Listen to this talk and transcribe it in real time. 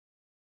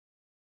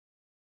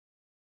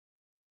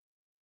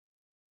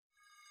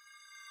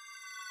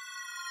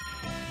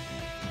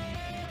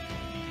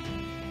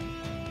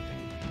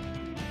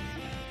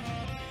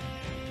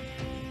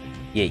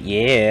Yeah,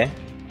 yeah.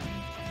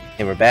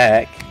 And we're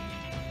back.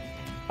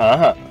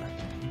 Uh-huh.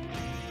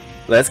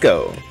 Let's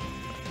go.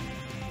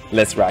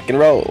 Let's rock and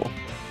roll.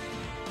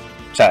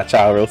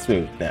 Cha-cha real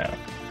smooth now.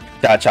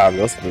 Cha-cha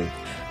real smooth.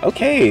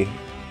 Okay.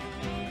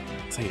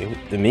 It's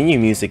like the menu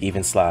music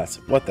even slaps.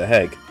 What the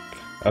heck?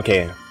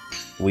 Okay.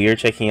 We are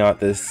checking out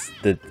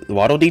the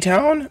Waddle Dee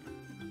Town?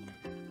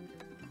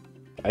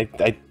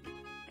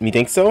 You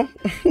think so?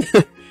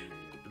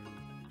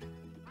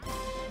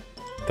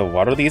 The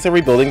Waddle Dees are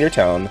rebuilding their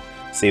town.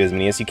 Save as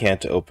many as you can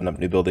to open up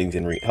new buildings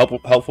and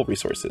helpful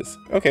resources.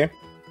 Okay.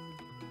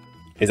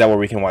 Is that where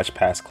we can watch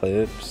past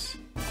clips?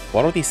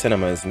 Waddle Dee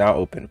Cinema is now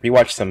open.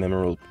 Rewatch some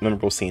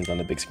memorable scenes on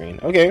the big screen.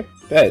 Okay,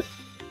 bet.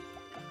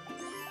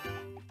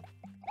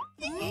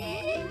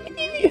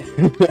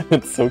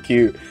 It's so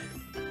cute.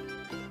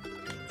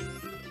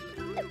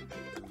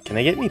 Can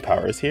I get any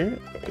powers here?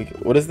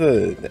 What does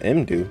the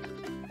M do?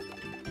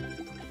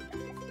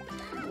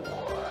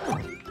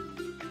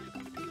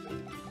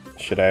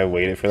 Should I have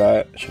waited for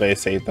that? Should I have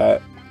saved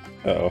that?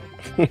 Uh oh.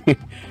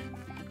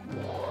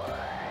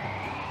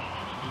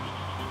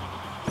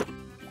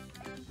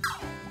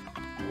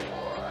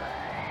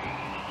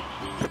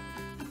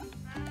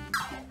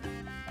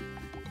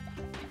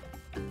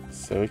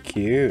 So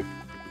cute.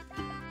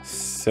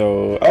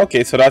 So,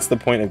 okay, so that's the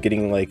point of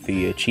getting, like,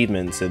 the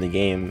achievements in the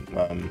game.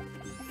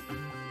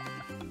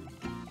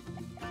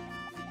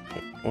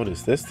 What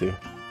does this do?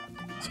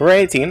 So we're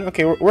 18.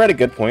 Okay, we're at a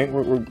good point.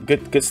 We're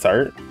good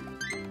start.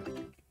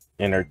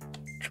 And our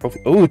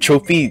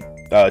trophy.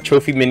 Oh,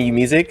 trophy menu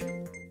music.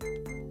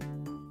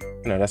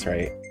 No, that's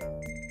right.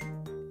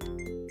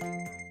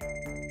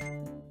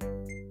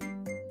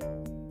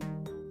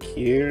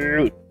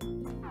 Cute.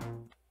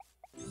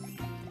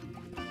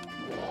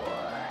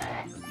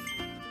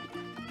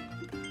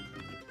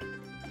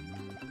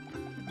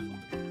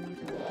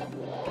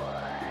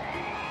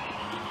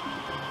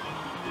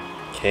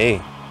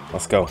 Okay,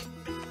 let's go.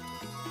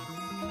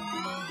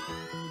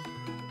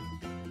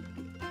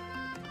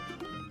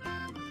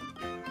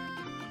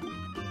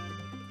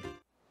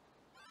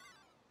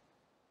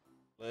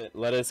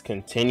 Let us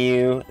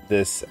continue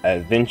this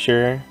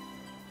adventure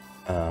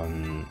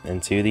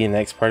into the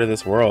next part of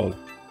this world.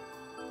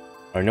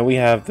 I know we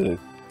have the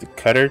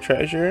Cutter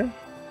treasure.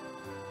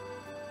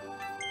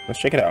 Let's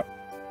check it out.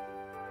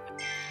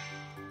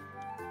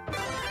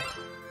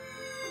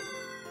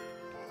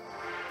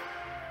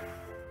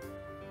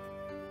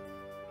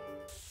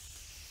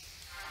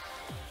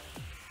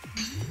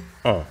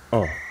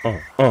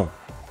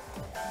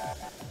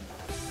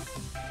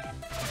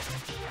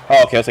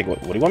 Oh, okay, I was like,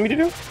 what do you want me to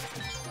do?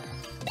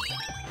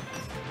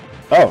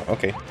 Oh,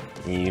 okay.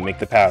 You make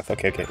the path.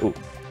 Okay, okay. Ooh.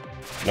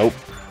 Nope.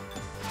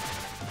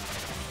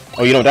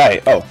 Oh, you don't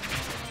die. Oh.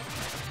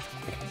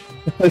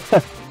 I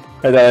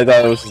thought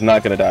I was just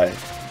not gonna die.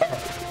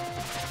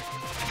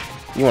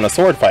 You want a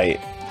sword fight?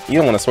 You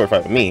don't want a sword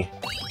fight with me.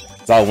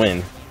 'Cause I'll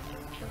win.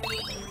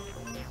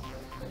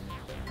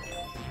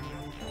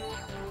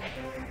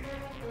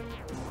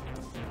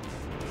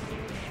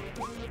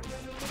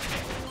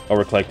 Oh,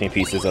 we're collecting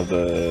pieces of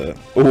the...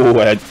 Ooh,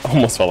 I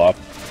almost fell off.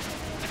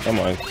 Come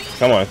on.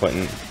 Come on,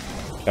 Clinton.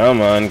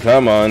 Come on,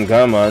 come on,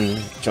 come on.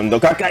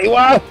 Chondo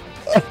Kakaiwa!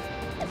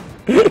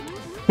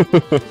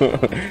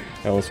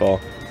 I almost fall.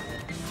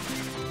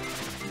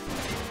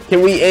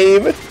 Can we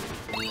aim?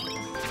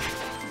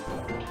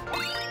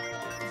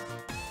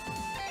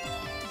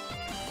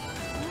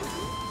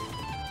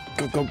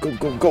 Go, go, go,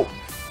 go, go.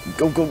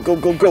 Go, go, go,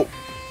 go, go.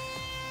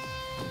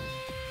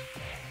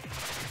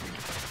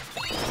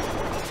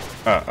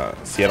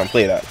 See, I don't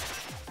play that.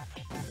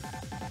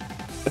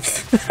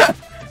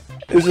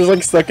 It's just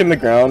like stuck in the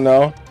ground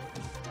now.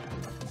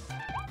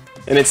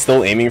 And it's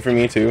still aiming for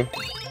me too.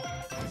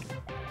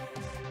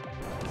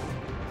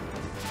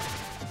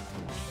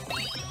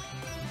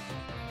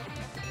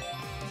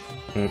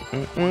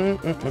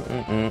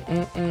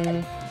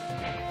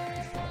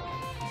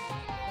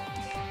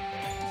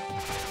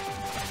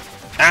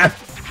 Ah!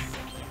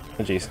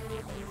 Oh jeez.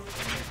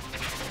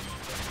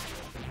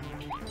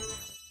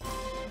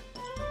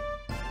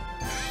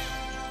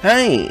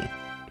 Hey!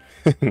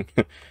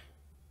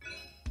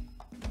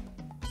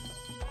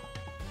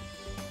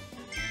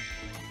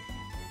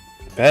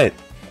 Bet.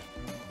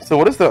 So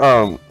what does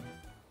the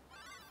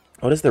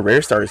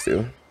rare stars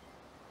do?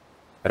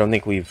 I don't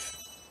think we've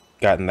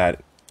gotten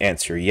that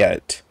answer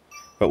yet.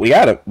 But we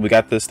got it. We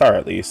got the star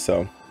at least,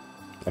 so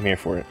I'm here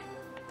for it.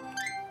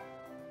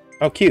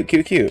 Oh, cute,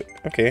 cute, cute.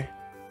 Okay.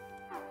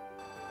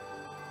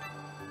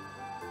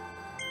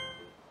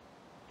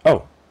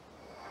 Oh.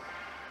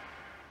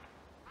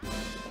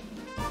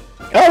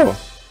 Oh!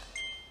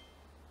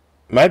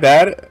 My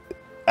bad.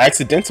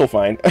 Accidental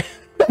find.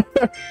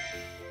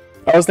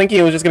 I was thinking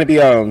it was just gonna be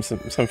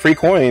some free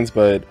coins,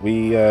 but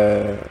we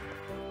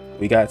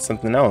got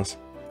something else.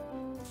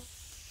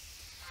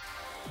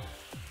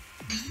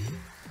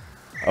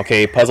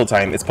 Okay, puzzle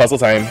time. It's puzzle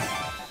time.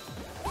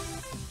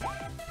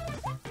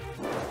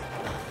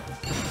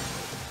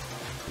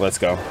 Let's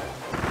go.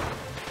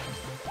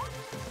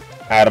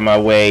 Out of my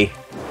way.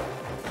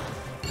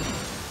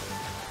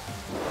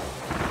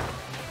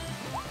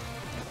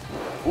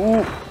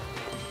 Ooh.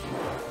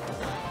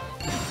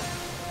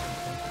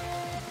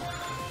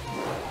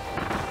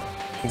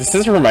 This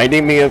is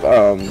reminding me of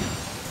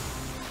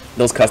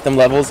those custom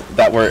levels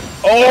that were.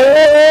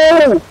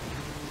 Oh!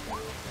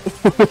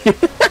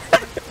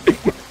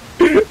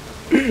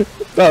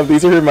 No,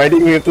 these are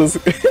reminding me of those.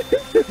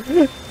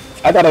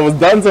 I thought I was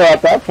done so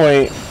at that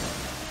point.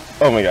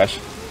 Oh my gosh.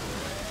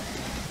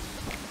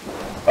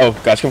 Oh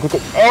gosh, come.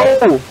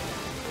 Oh!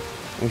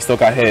 We still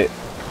got hit.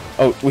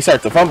 Oh, we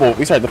started to fumble.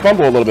 We started to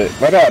fumble a little bit.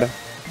 My bad.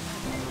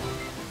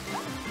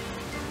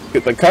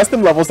 The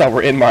custom levels that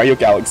were in Mario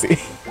Galaxy.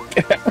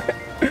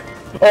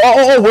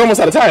 Oh, we're almost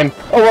out of time.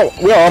 Oh,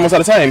 we're almost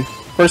out of time.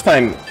 First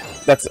time.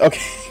 That's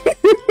okay.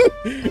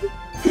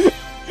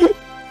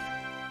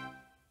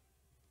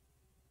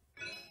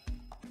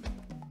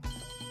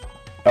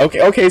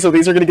 Okay, so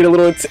these are gonna get a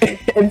little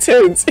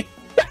intense.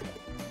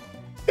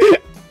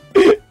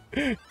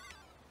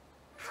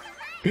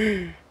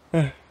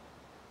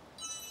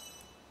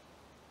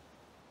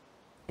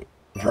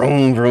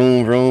 Vroom,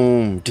 vroom,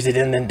 vroom.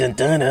 Turn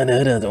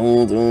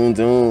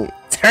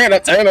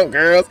up,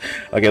 girls.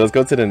 Okay, let's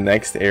go to the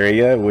next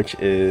area, which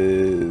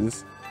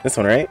is this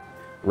one, right?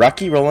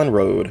 Rocky Rollin'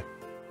 Road.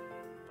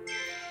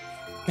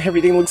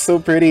 Everything looks so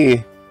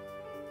pretty.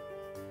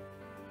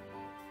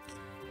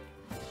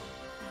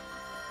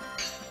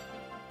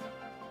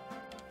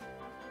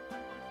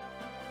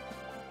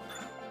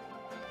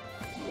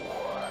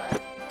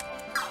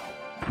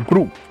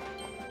 Bro.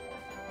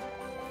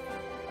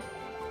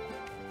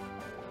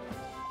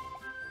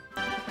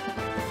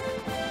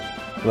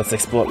 Let's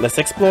explore. Let's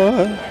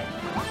explore.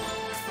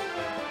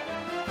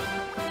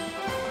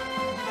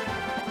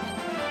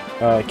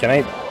 Can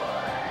I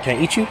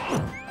eat you?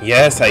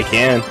 Yes, I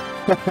can.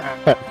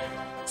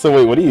 So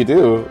wait, what do you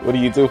do? What do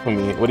you do for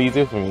me? What do you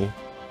do for me?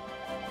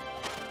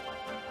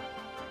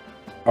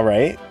 All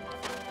right.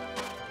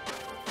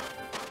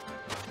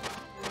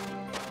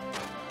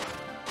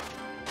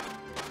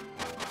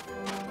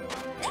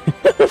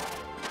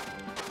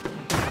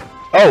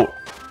 Oh.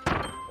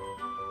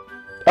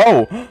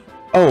 Oh.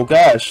 Oh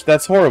gosh,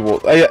 that's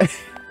horrible. I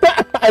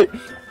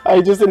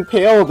just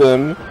impaled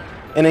him,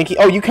 and then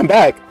oh, you come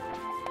back.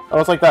 I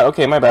was like that.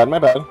 Okay, my bad, my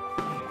bad.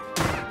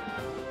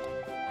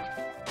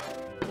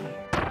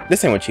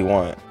 This ain't what you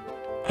want.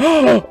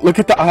 Look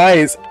at the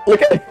eyes.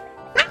 Look at.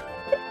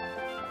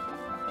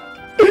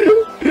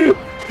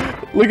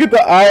 Look at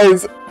the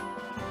eyes.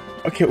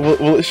 Okay,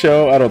 will it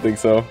show? I don't think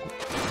so.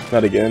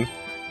 Not again.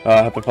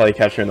 I'll have to probably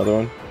capture another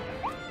one.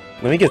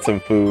 Let me get some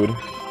food.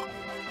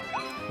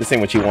 This ain't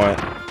what you want.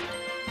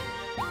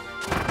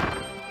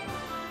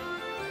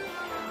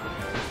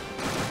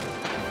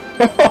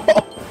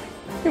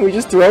 Can we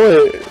just throw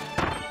it?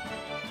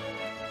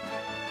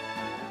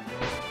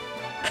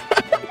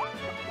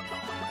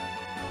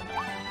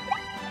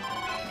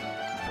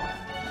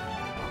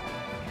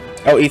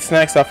 Oh, eat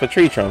snacks off a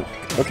tree trunk.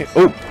 Okay.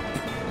 Oh.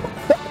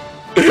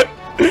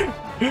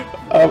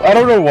 I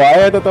don't know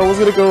why I thought that was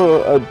gonna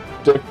go a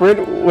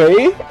different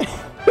way.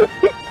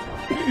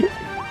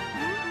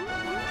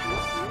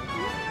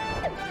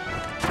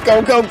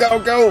 Go, go, go,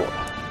 go!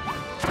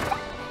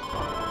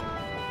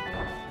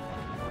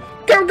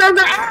 Go, go,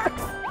 go! Ah!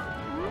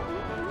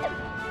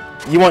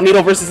 You want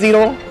needle versus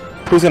needle?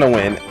 Who's gonna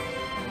win?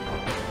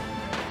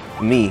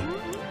 Me.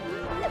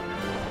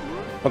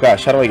 Oh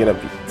gosh, how do I get up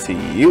to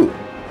you?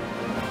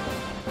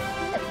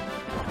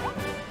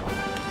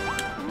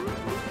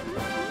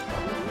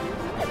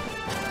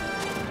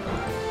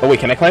 Oh wait,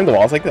 can I climb the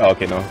walls like that? Oh,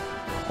 okay, no.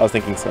 I was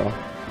thinking so.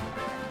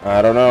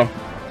 I don't know.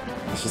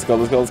 Let's just go,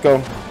 let's go, let's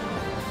go.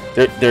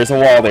 There's a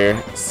wall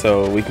there,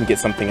 so we can get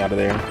something out of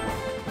there.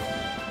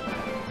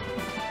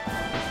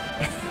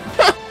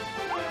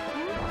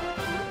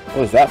 What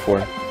was that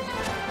for?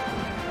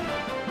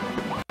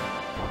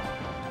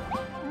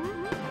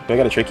 Do I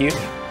gotta trick you?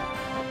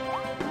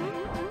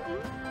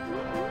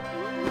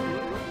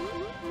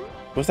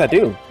 What's that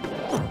do?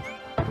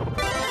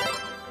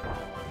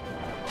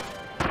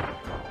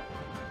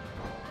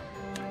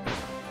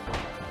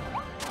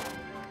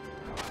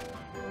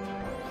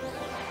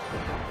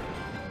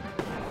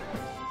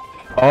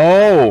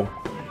 Oh!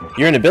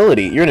 You're an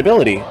ability. You're an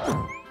ability.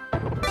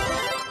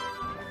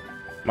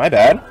 My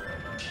bad.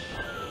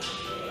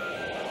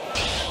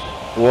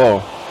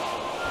 Whoa.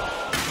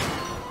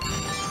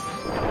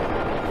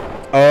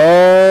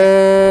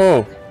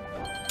 Oh!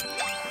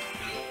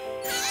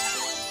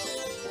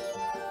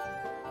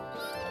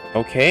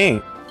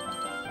 Okay.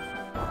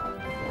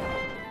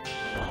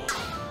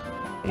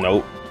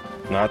 Nope.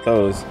 Not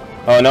those.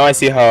 Oh, now I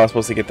see how I was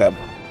supposed to get that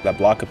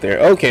block up there.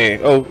 Okay.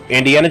 Oh,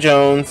 Indiana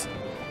Jones.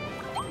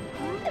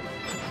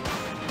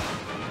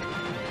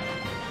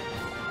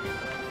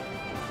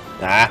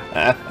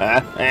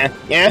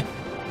 Yeah.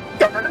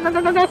 Go, go, go,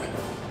 go, go, go.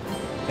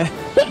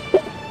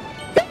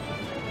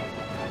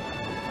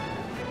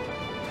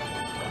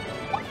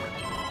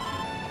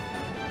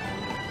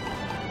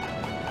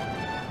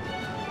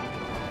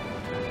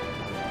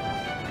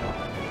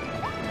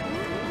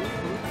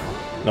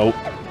 Nope.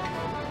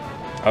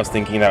 I was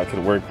thinking that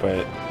could work,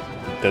 but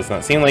Does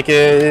not seem like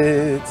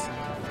it.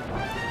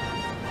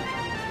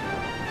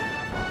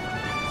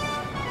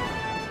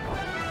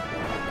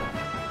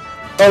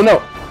 Oh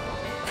no!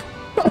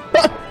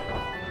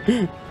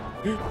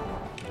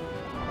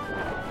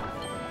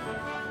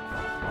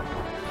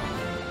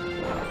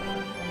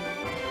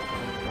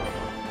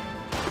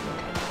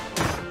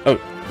 Oh,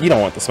 you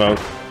don't want the smoke.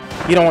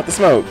 You don't want the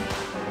smoke.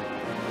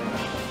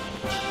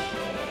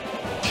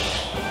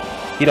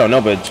 You don't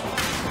know, but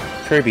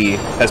Kirby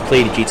has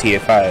played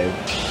GTA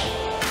 5.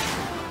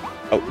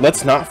 Oh,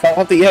 let's not fall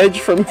off the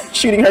edge from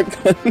shooting our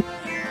gun.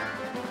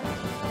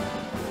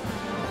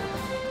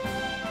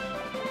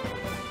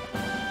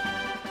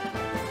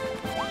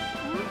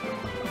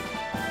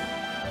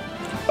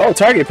 Oh,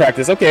 target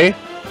practice, okay.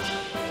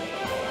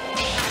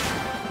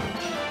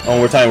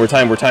 Oh, we're timed.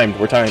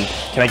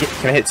 Can I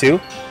hit two?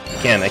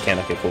 I can,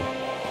 okay, cool.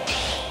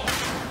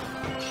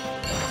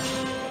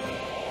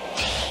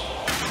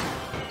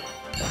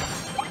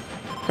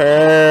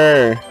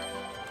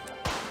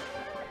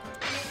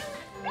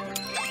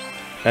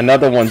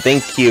 Another one,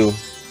 thank you.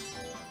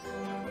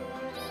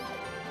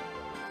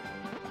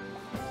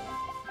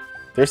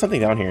 There's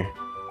something down here.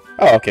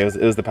 Oh, okay, it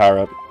was the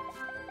power-up.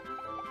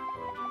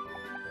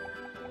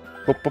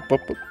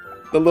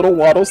 The little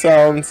waddle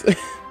sounds.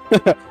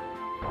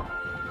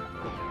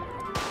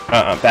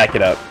 Back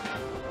it up.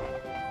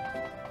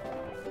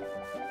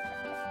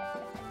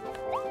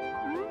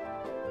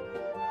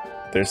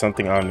 There's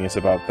something ominous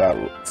about that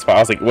spot. I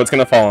was like, what's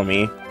gonna fall on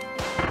me?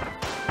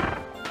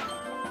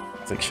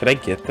 It's like, should I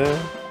get the...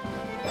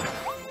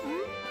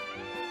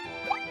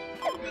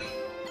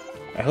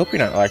 I hope you're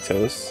not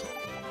lactose,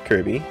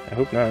 Kirby. I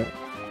hope not.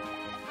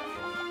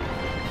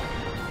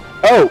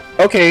 Oh,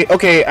 okay.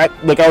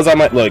 Look, I was on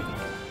my... Look.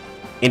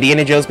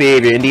 Indiana Jones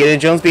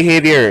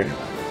behavior.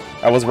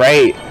 I was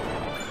right.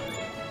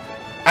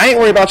 I ain't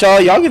worried about y'all.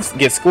 Y'all get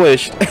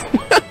squished.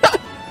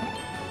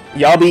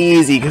 Y'all be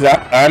easy, because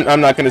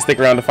I'm not going to stick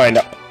around to find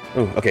out.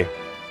 Oh, okay.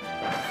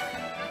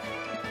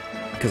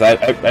 Because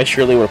I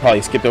surely would have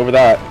probably skipped over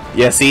that.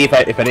 Yeah, see, if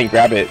I didn't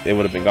grab it, it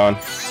would have been gone.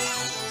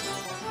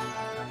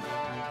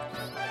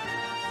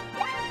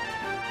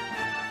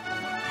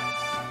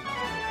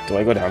 Do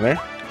I go down there?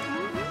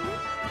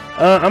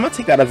 I'm gonna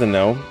take that as a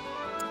no.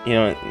 You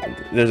know,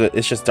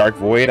 it's just Dark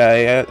Void.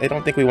 I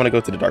don't think we want to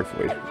go to the Dark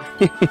Void.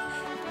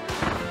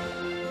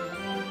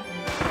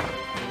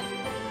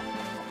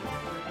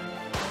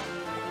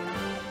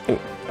 Ooh,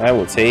 I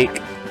will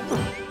take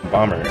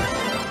Bomber.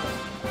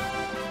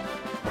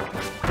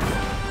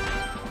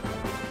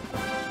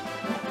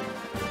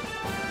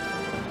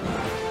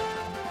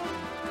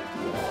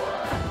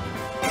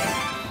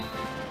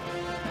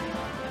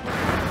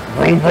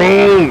 Vroom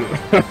vroom!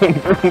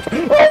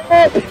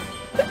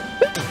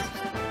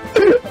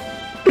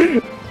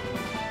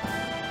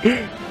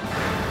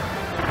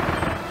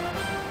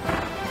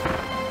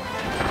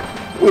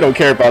 We don't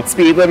care about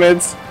speed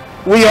limits.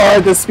 We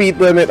are the speed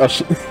limit. Oh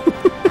shit!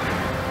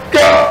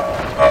 Go!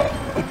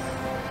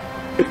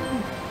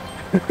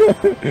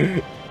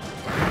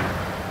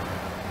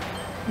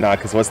 Nah,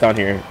 cause what's down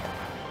here?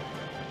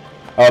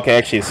 Okay,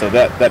 actually, so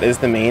that is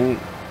the main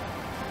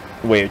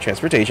way of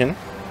transportation.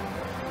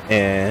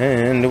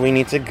 And we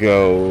need to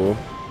go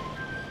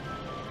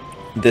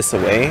this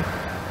way.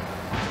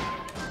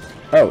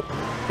 Oh,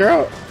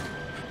 girl,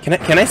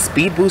 can I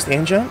speed boost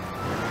and jump?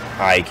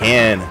 I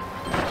can.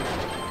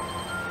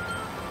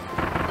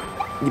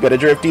 You better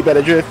drift.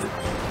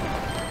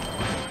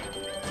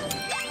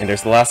 And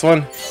there's the last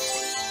one.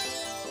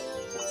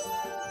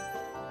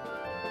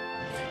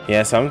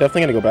 Yeah, so I'm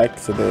definitely gonna go back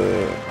to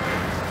the.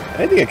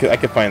 I think I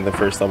could find the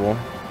first level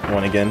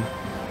one again.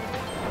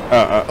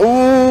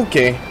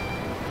 Okay.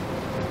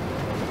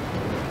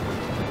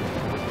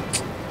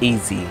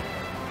 Easy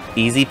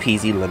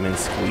peasy lemon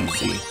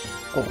squeezy.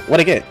 Oh, what'd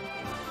I get?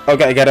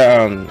 Okay, I got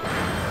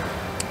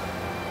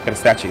a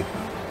statue.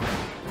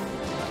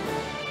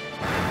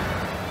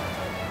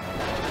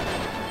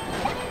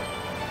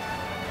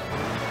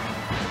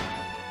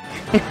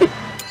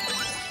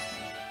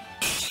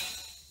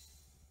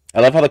 I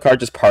love how the car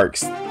just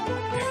parks.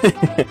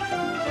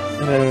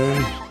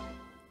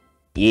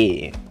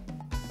 Yeah.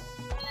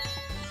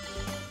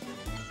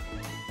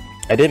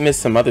 I did miss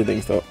some other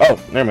things though. Oh,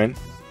 never mind.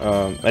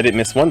 I didn't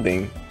miss one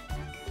thing,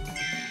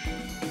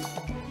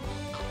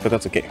 but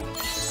that's okay.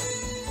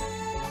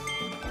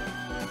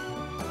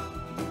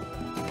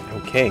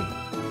 Okay.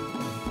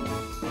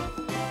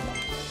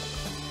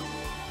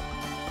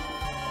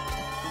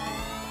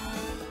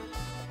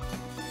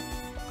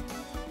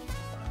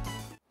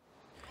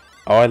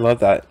 Oh, I love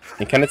that.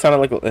 It kind of sounded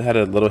like it had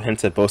a little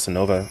hint of Bossa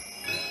Nova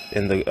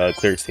in the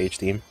cleared stage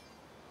theme.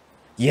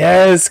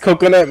 Yes,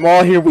 Coconut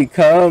Mall, here we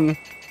come.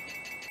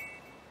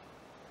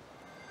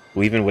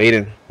 We've been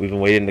waiting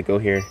to go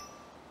here.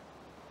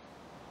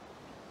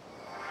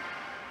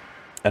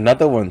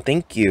 Another one,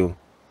 thank you.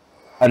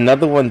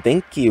 Another one,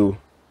 thank you.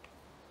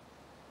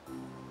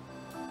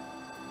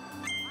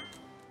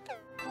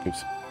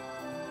 Oops.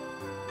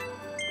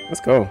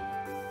 Let's go.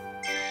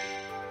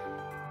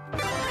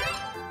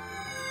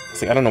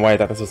 It's like, I don't know why I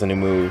thought this was a new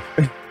move.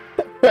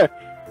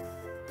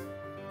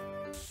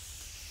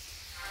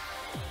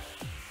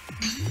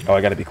 Oh,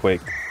 I gotta be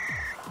quick.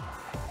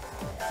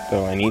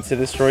 So I need to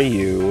destroy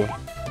you.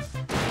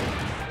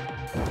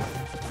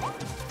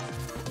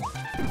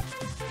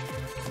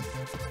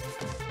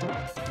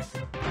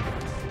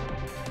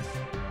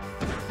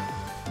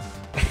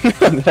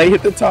 Did I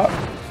hit the top?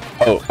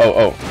 Oh, oh,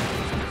 oh.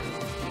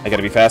 I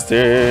gotta be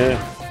faster.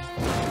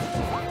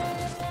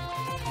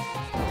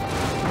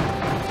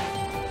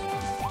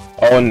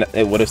 Oh, and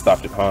it would have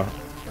stopped it, huh?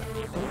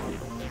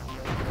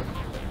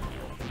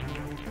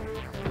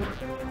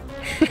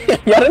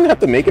 Y'all didn't have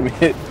to make him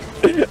hit.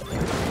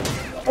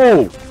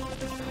 Oh!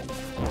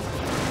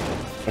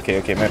 Okay,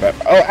 okay, my bad.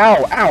 Oh,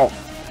 ow, ow!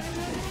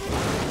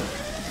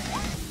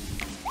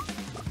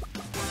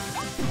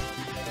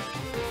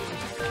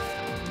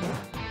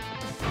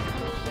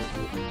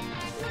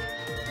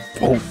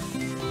 Oh!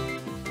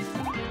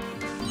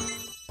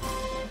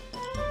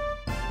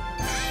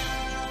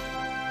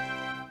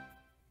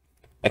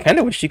 I kind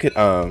of wish you could,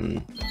 Uh-uh.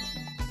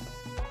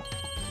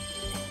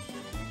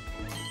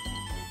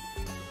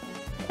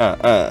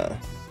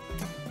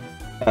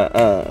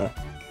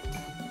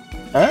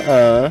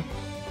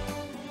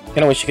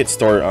 Kinda wish you could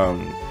store,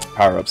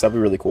 power-ups. That'd be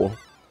really cool.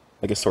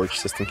 Like a storage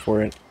system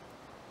for it.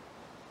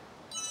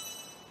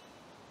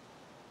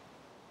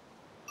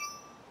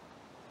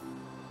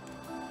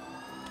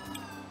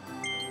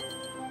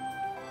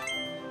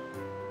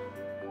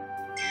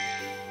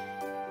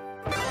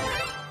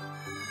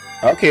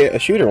 Okay, a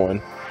shooter one.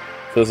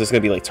 So is this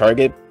gonna be like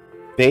target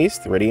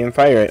based? Ready and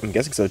fire it. I'm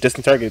guessing so.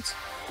 Distant targets.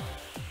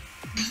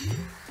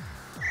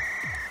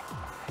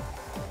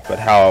 But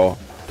how?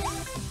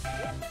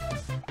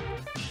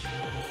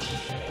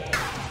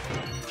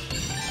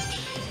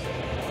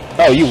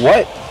 Oh, you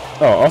what?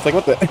 Oh, I was like,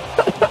 what the?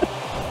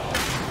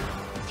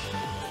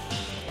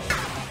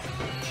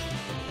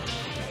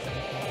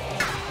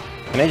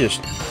 Can I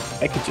just?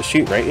 I could just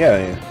shoot, right?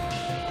 Yeah.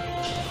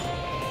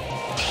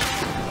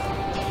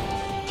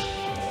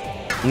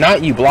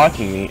 Not you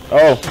blocking me.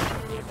 Oh.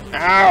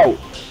 Ow!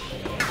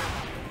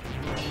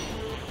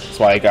 That's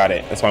why I got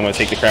it. That's why I'm gonna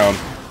take the crown.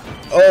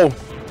 Oh!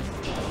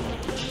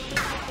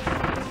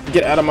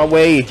 Get out of my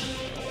way!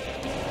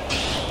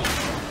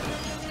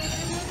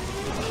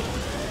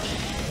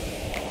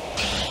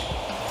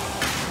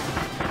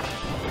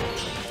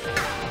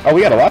 Oh,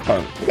 we got a lock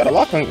on. We got a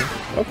lock on.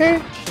 Okay.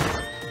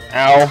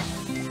 Ow.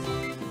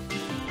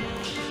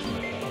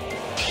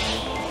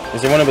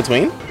 Is there one in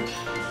between?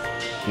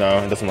 No,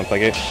 it doesn't look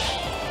like it.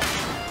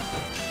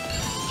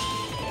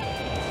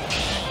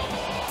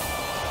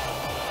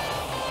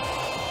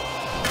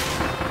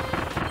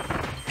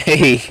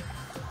 Hey!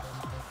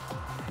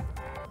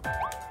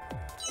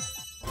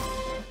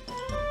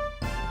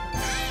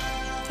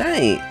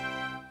 Hey!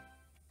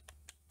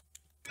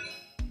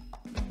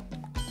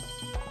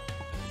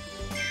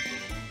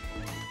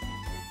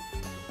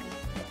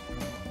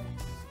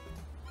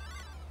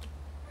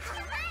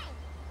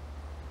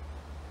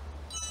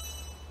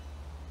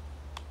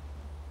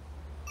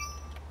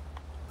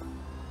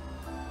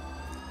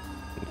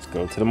 Let's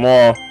go to the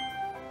mall.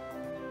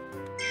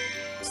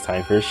 It's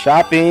time for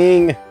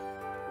shopping!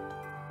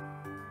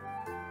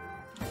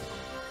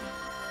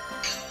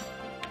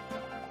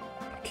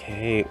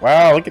 Okay,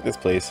 wow, look at this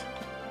place.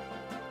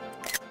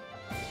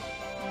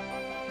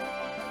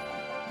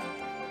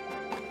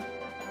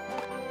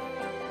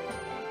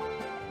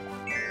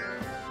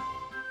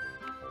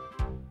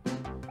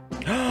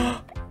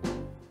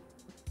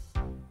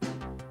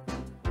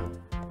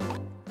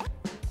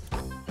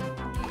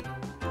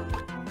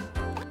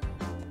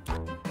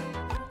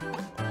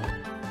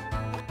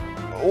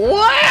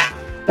 What?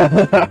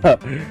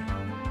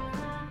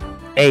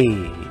 Hey,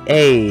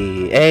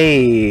 hey,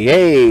 hey,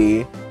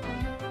 hey.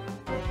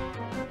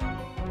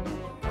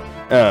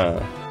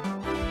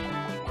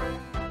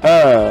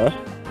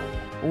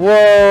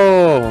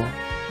 Whoa.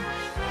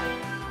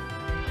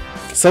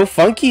 So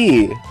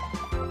funky. I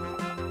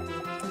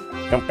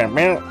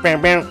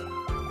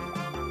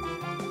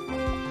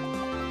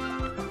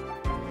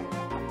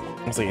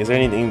was like, is there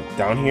anything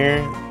down here?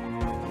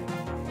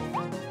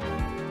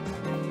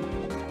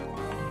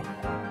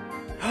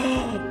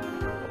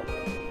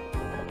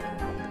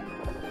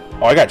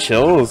 Oh, I got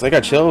chills. I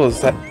got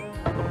chills. That...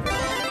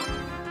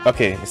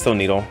 Okay, it's still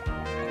needle.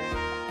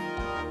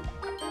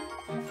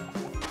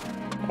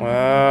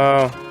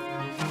 Wow.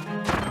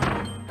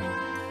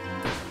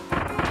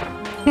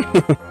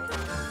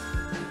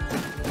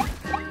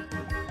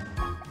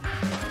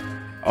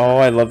 Oh,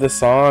 I love this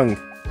song.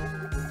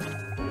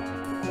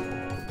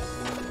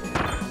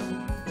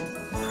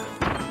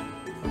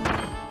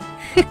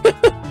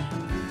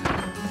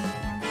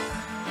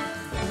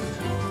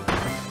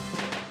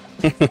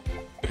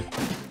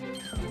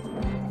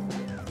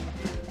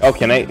 Oh,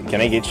 can I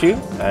get you?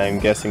 I'm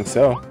guessing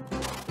so.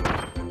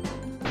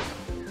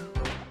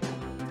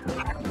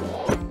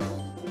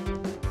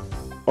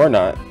 Or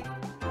not.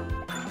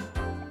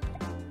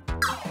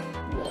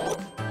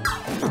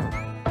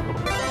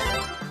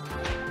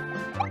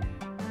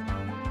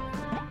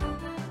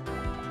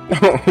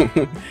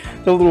 The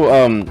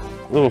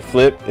little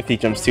flip if he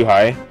jumps too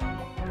high.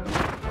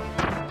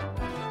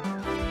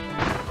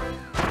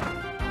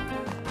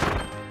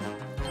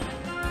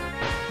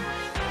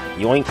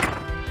 Yoink.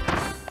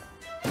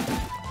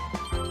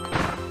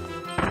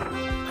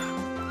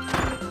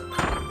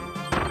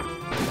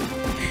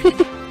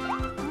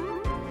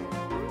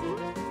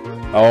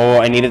 Oh,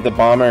 I needed the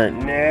bomber.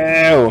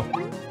 No.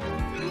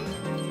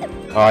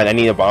 Oh, I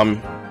need a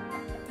bomb.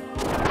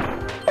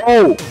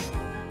 Oh.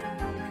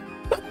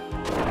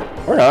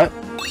 Or not.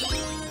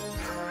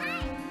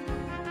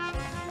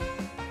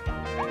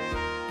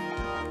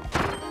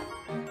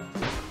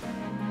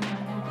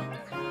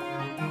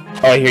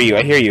 Oh, I hear you,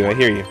 I hear you, I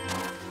hear you.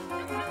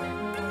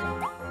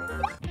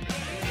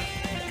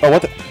 Oh,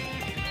 what the?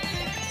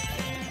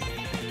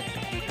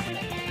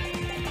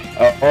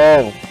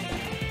 Oh.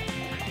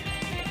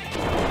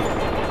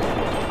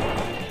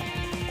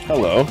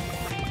 Hello.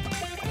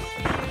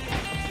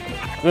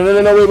 No,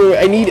 wait,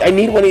 I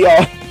need one of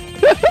y'all.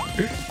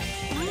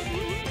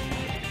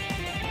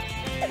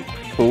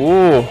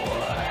 Ooh.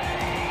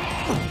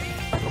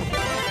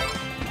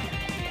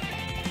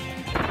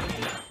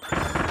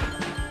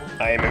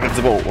 I am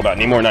invincible. Well, not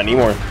anymore, not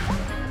anymore.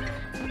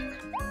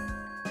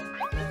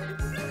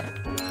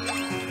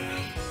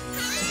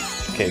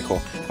 Okay,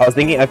 cool. I was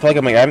thinking, I feel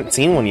like I haven't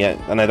seen one yet,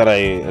 and I thought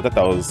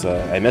that was,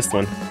 I missed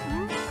one.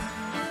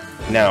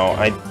 Now,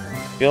 I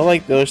feel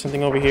like there's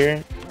something over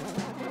here.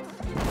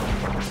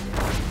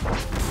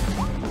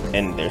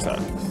 And there's not.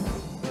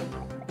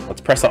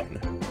 Let's press on.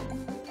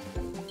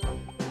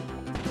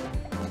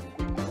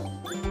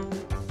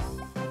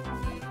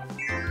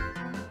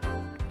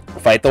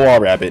 Fight the wall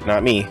rabbit,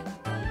 not me.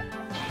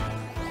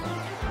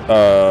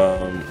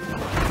 Oh.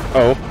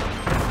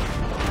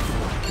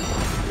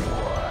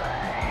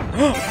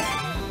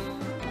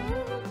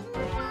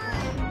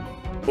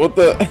 What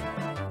the?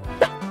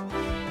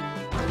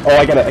 Oh,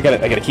 I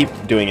gotta keep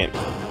doing it.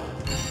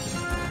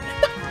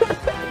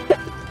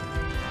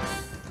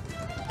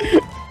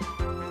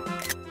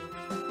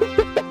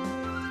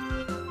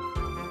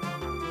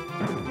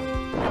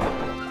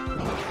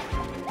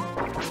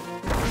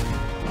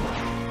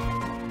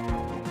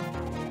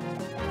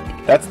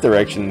 That's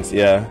directions,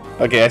 yeah.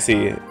 Okay, I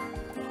see.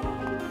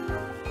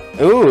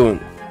 Ooh.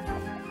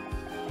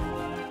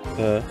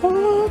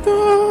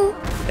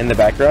 In the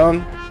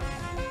background,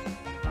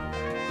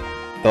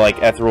 the like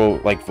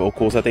ethereal like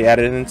vocals that they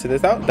added into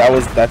this.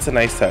 That's a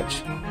nice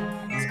touch.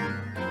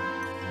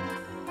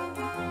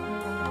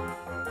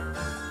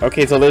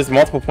 Okay, so there's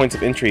multiple points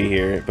of entry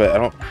here, but I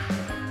don't.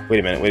 Wait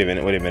a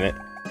minute.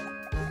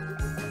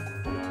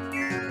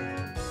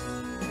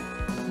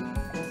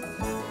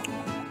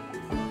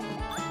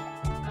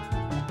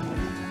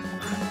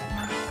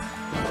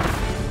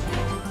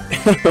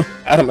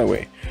 Out of my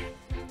way.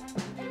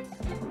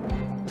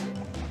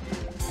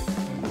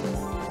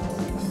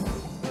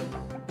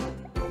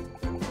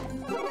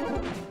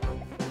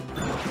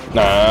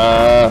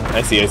 Nah,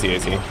 I see.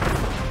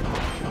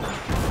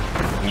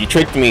 You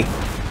tricked me.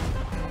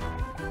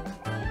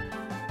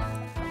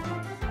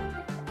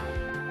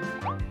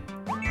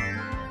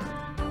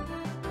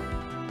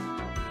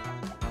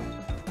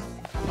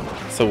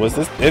 So was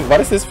this? Why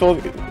does this feel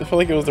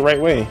like it was the right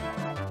way?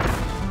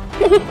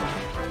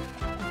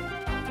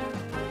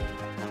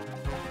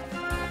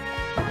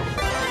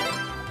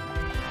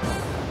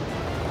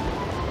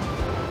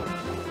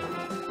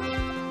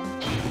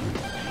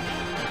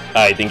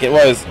 I think it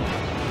was.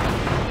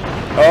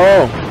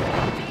 Oh.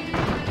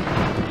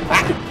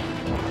 Ah.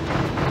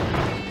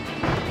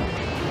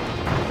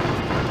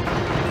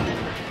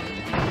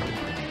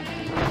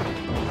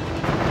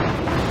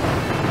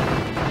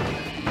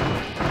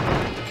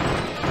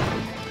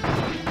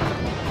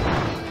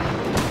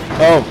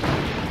 Oh.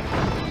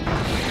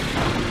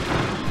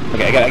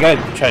 Okay, I gotta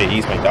try to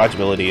use my dodge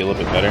ability a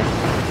little bit better.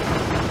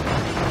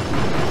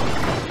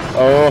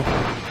 Oh.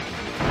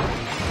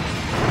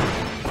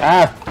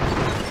 Ah.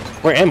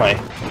 Where am I?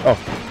 Oh.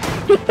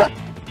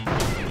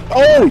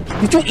 Oh!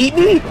 Did you eat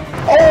me?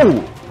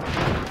 Oh!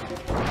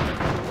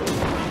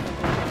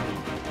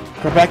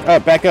 Back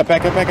up.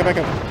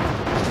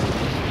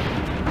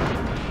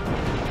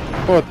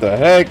 What the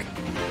heck?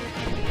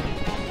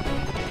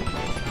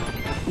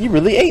 You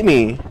really ate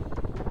me.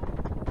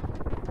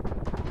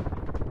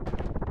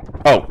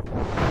 Oh.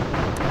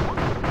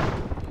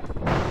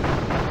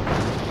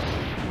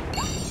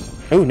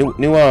 Oh, new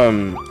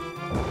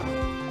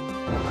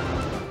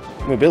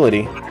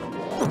ability.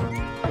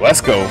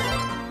 Let's go.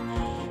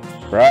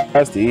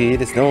 Frosty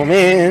the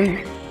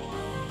Snowman.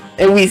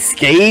 And we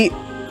skate.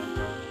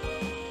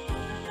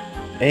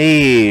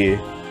 Hey.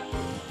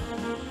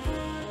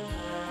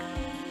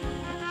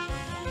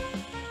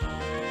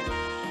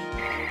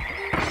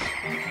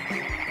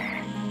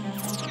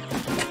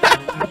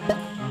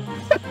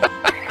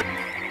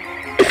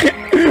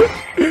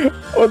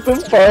 What the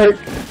fuck?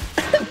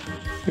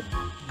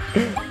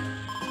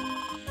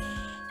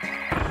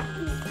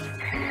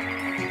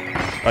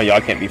 Oh,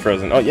 y'all can't be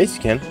frozen. Oh, yes,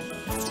 you can.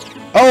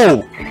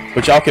 Oh!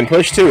 But y'all can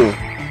push, too.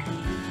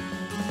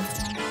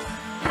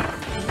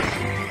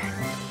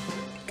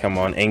 Come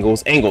on,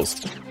 angles,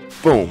 angles.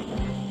 Boom.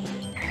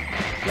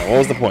 Now, what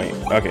was the point?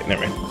 Okay,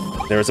 never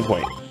mind. There was a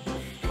point.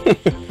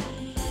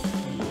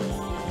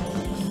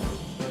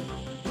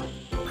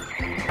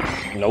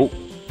 Nope.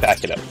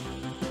 Back it up.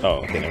 Oh,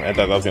 okay, never mind. I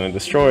thought that was gonna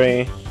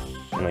destroy.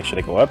 I'm like, should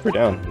I go up or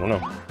down? I don't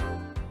know.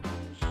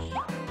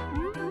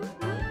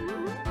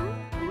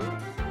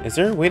 Is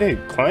there a way to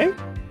climb?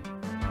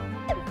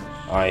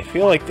 I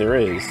feel like there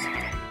is.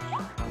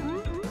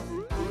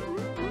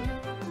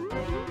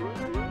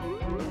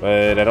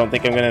 But I don't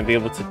think I'm gonna be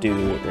able to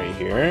do it right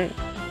here.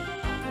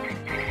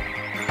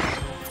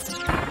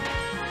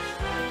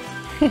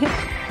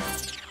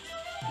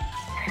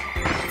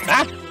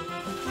 Ah!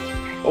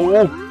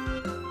 Oh!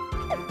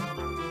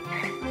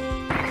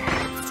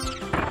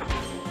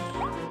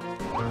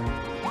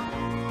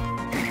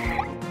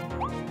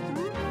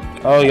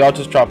 Oh, y'all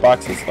just drop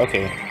boxes.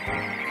 Okay.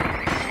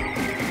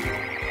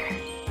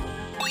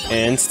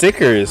 And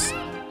stickers.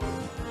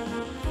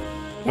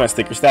 Come on,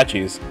 sticker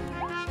statues.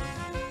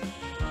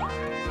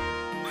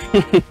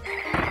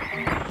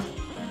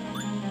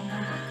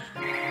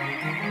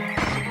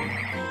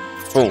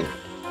 Boom.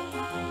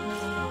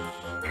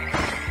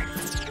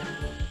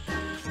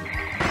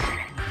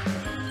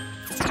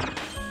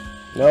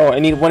 No, I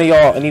need one of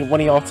y'all. I need one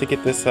of y'all to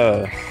get this.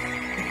 No,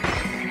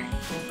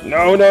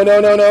 no, no,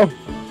 no, no,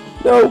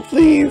 no,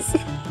 please.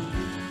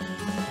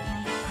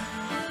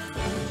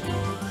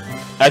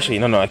 Actually,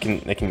 no, no. I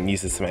can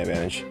use this to my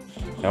advantage.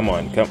 Come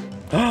on, come.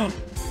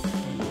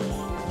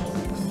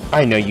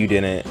 I know you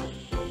didn't.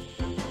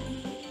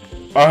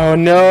 Oh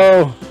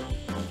no!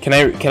 Can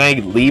I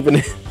leave and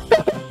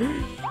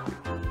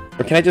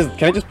or can I just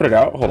put it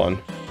out? Hold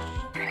on.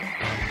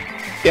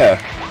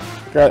 Yeah.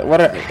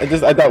 What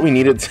I thought we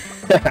needed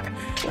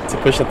to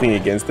push something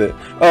against it.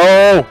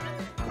 Oh!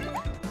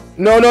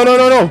 No, no, no,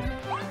 no, no!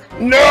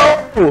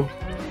 No! Oh,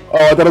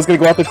 I thought I was gonna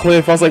go off the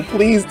cliff. I was like,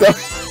 please don't.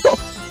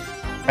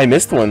 I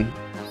missed one.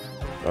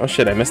 Oh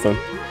shit, I missed one.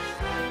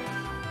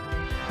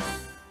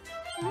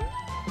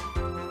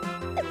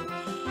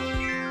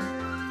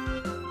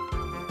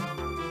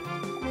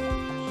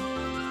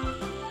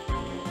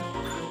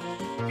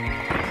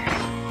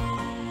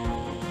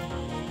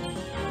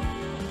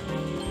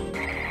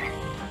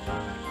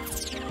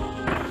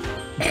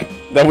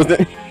 That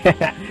wasn't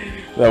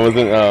that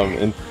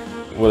wasn't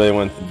what I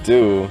wanted to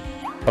do.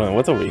 Hold on,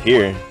 what's over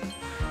here?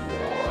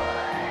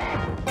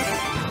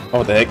 Oh,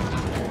 what the heck?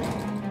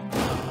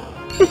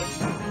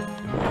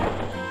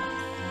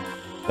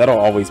 That'll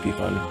always be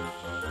fun.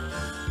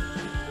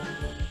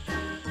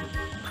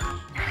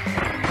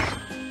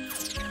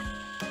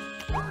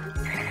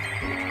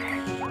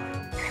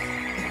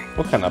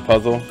 What kind of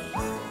puzzle?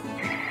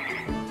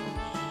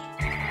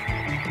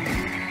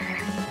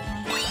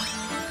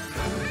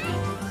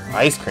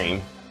 Ice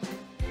cream?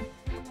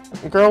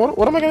 Girl,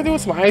 what am I gonna do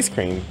with some ice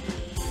cream?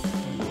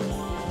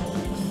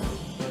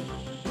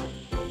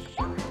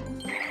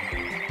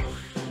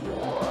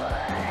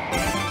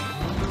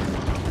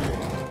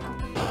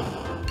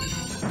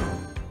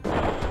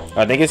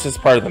 I think it's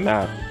just part of the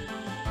map.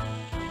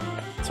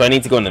 So I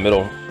need to go in the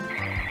middle.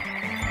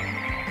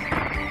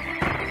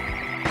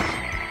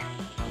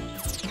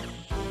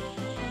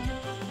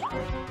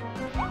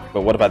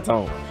 But what if I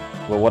don't?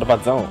 Well, what if I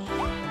don't?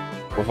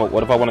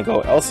 What if I want to go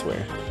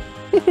elsewhere?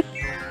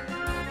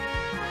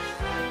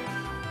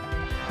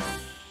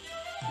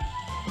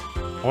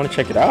 I want to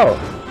check it out.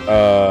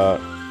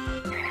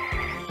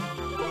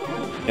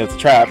 It's a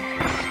trap.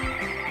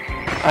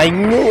 I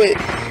knew it!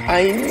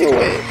 I knew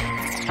it!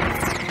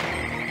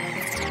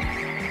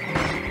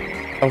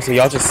 Oh, so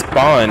y'all just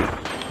spawn.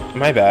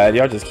 My bad,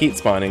 y'all just keep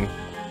spawning.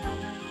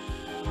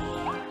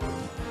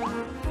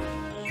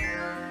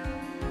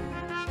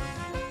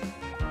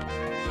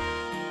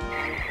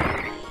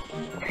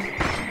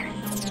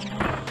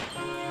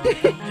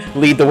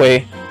 Lead the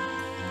way.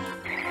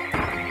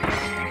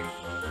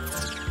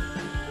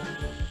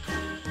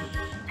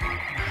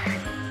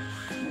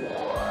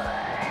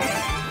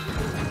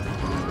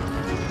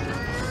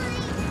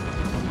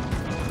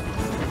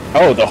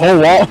 Oh, the whole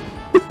wall.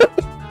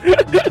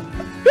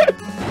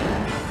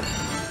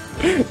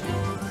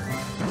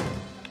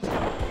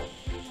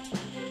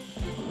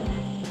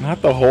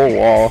 Not the whole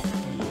wall.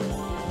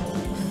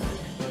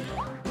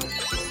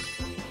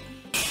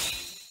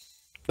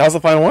 That was the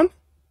final one?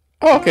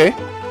 Oh, okay.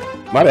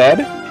 My bad.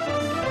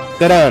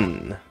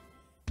 Ta-done!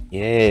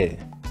 Yeah.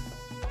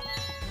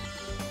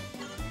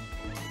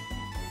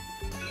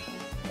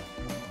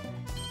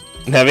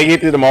 Navigate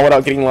through the mall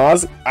without getting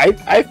lost?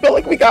 I feel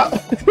like we got...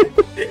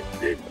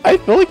 I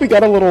feel like we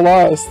got a little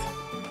lost.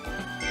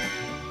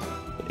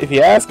 If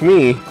you ask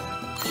me.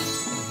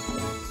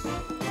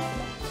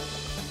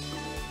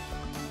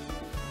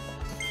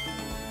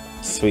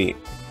 Sweet.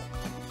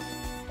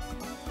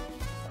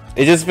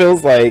 It just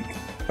feels like...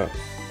 Oh.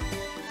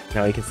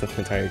 Now you can stuff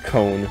an entire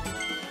cone.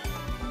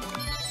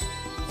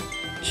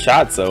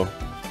 Shot so.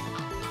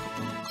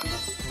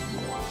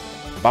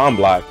 Bomb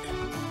block.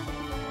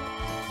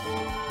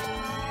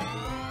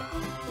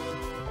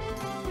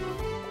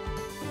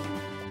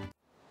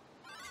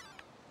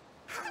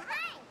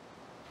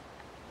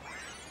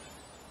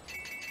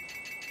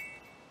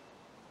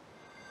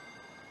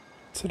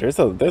 So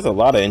there's a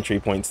lot of entry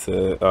points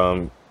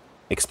to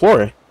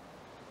explore.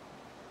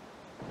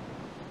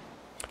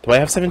 Do I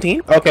have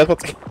 17? Okay,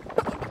 let's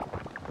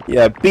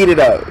yeah, beat it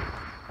up.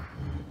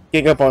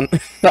 Getting up on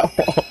that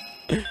wall.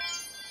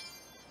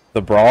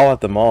 The brawl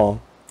at the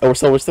mall. Oh,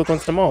 we're still going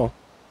to the mall.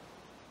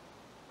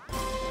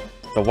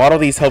 The Waddle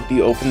Dees helped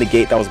you open the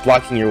gate that was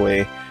blocking your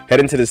way. Head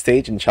into the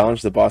stage and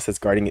challenge the boss that's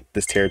guarding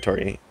this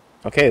territory.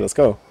 Okay, let's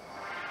go.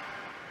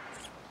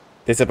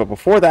 They said, but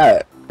before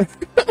that...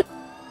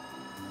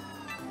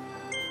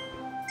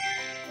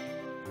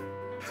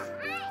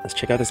 let's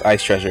check out this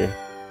ice treasure.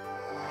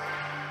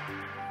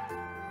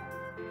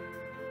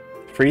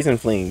 Freeze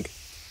and fling.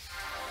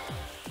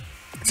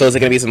 So is it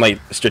gonna be some like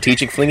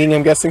strategic flinging?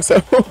 I'm guessing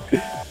so.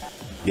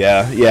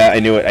 yeah, I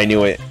knew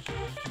it.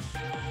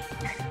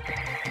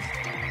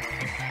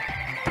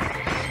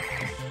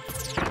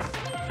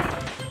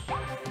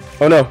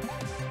 Oh no.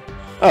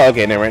 Oh,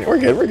 okay, never mind. We're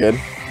good.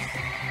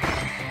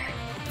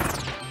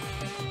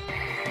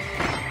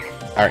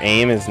 Our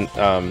aim is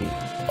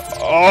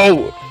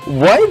oh,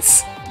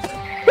 what?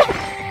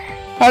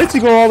 How did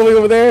you go all the way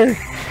over there?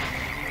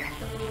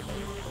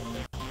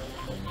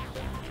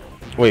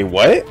 Wait,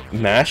 what?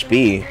 Mash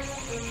B.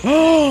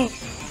 Oh.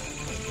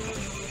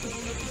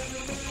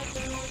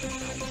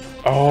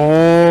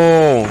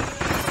 Oh.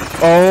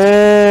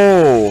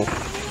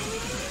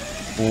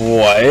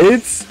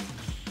 What?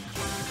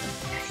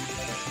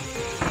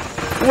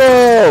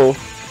 Whoa.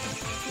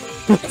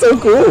 That's so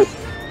cool.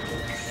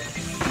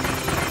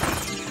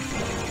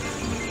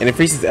 And it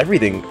freezes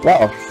everything.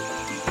 Wow.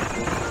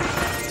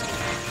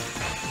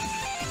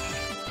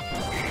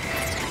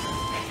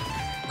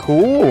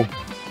 Cool.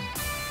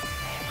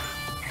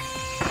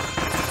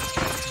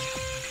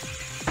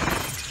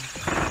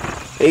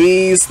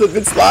 Hey, slip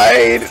and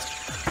slide.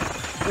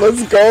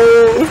 Let's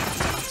go.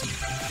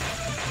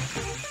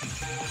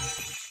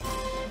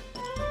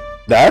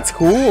 That's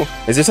cool.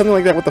 Is there something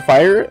like that with the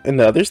fire and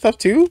the other stuff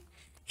too?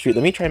 Shoot,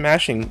 let me try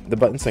mashing the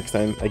buttons next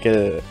time I get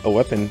a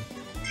weapon.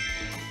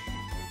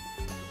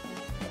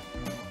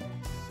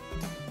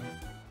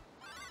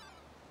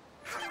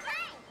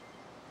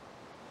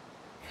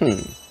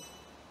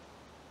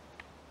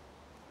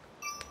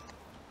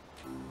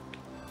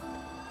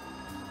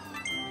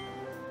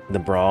 The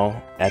brawl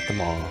at the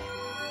mall.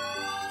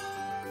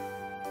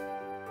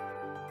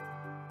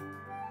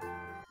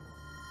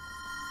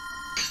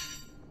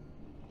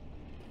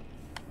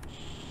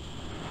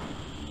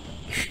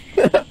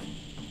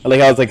 I like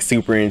how it's like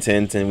super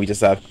intense and we just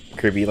have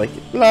Kirby like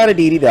la da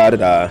dee dee da da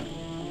da.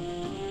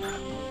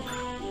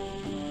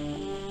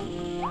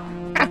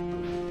 Ah.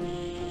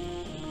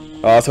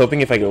 Oh, I was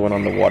hoping if I went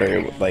on the water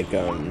it would like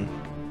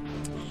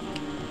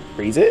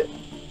freeze it.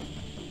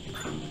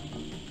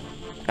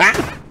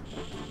 Ah!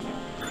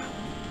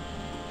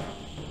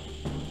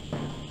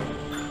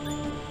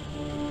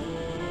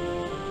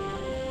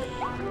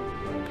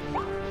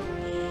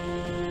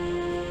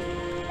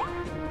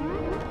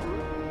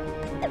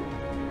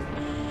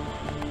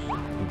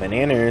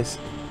 Bananas.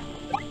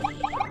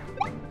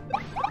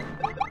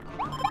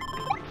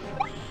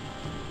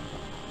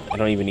 I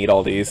don't even need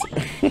all these.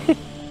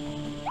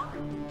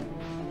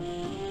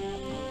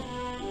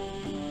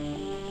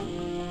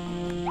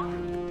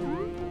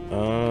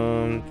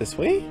 This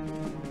way?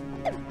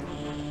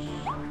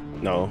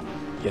 No,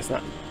 guess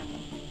not.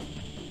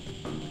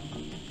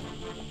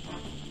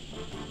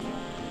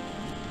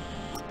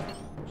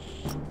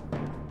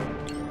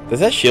 Does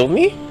that shield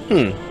me?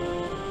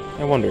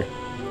 I wonder.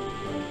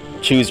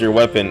 Choose your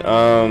weapon.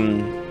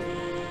 I'm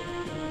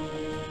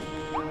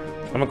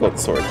gonna go with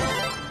the sword.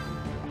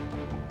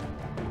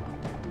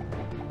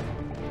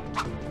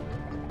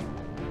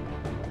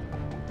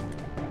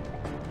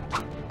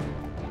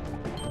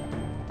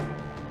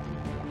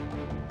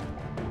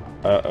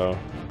 Uh-oh.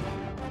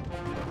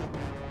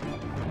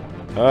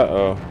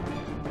 Uh-oh.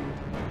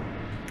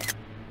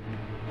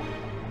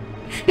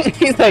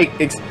 He's like,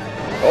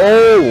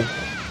 oh!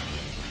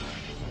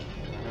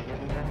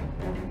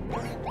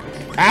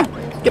 Ah!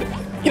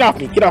 Get off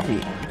me! Get off me!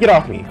 Get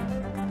off me!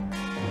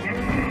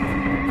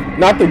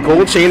 Not the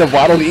gold chain of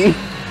Waddle Dee!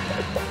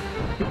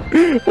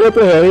 What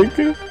the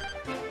heck?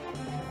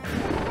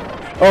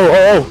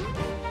 Oh!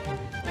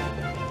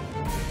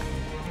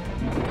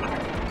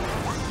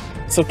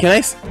 So can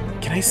I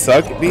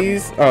suck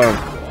these? I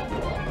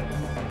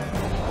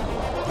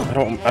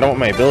don't want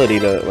my ability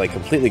to like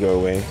completely go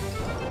away.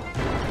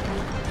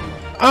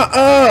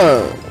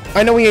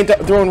 I know we ain't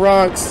throwing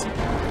rocks.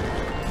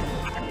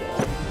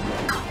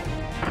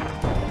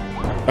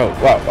 Oh,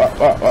 wow.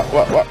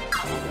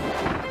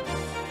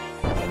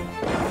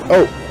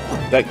 Oh,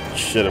 that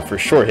should have for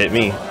sure hit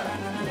me.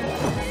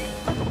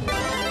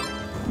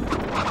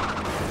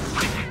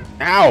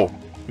 Ow!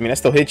 I mean, I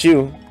still hit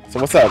you. So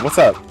what's up? What's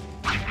up?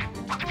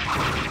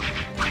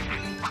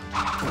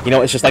 You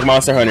know, it's just like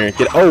Monster Hunter.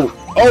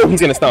 Oh,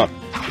 he's gonna stomp.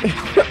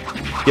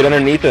 Get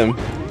underneath him.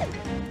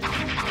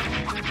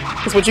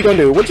 That's what you gonna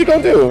do. What you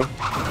gonna do?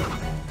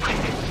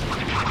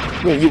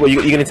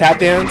 You gonna tap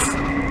dance?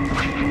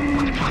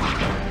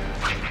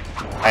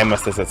 I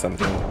must have said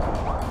something.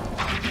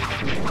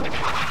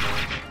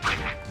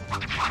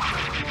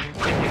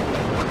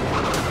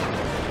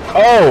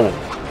 Oh!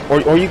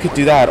 Or you could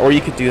do that, or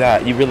you could do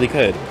that. You really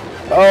could.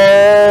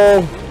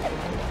 Oh!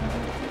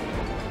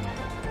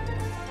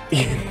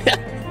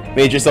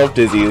 Made yourself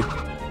dizzy.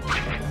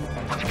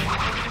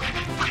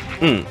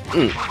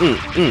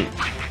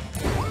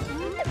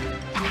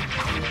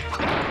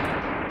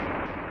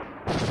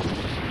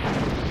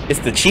 It's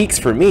the cheeks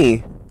for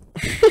me.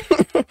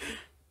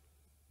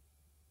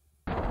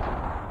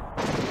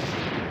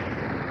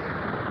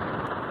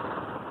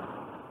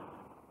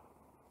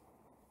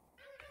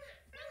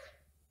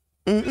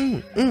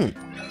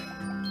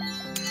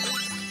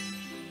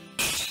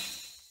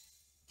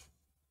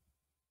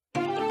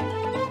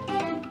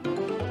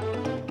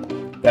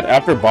 That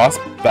after boss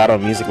battle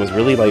music was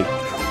really like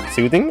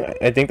soothing.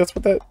 I think that's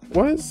what that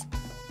was.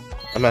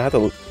 I'm gonna have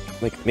to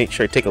like make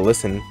sure I take a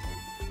listen.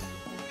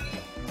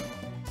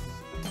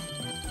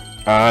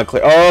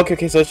 Clear. Oh,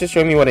 okay. So it's just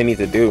showing me what I need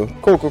to do.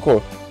 Cool.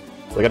 So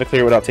I gotta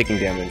clear without taking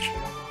damage.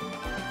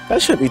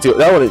 That shouldn't be too.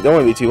 That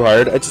wouldn't be too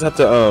hard. I just have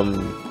to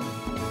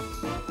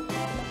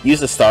use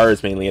the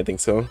stars mainly. I think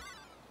so.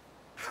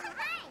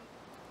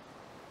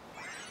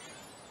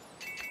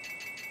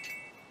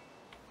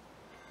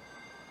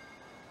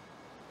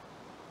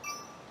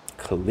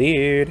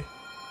 Cleared.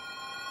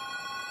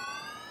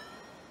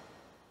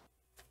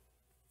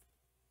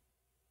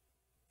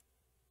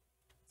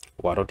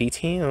 Waddle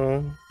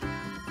detail.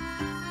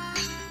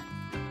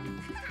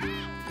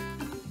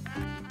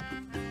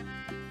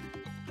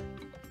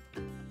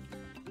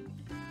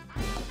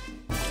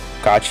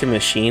 Gotcha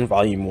Machine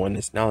Volume 1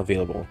 is now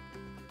available.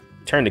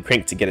 Turn to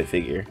Crank to get it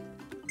figure.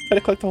 Try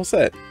to collect the whole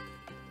set.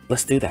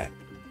 Let's do that.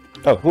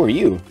 Oh, who are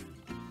you?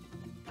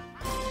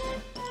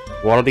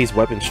 Waddledee's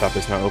weapon shop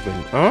is now open.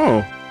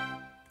 Oh!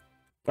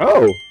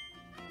 Oh!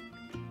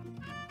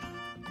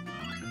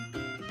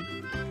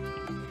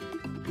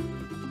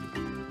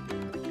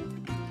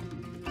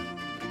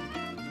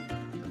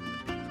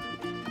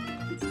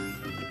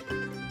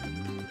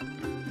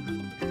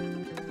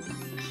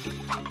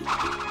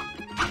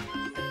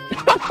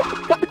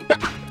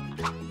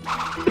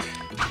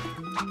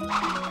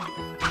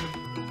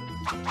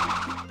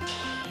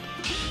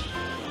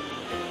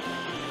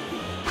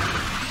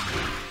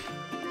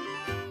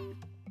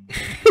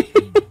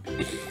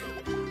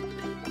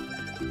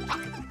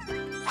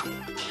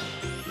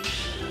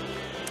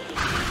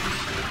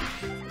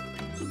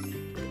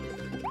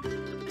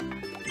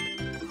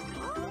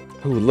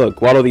 Ooh, look,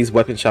 Waddledee's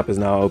weapon shop is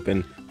now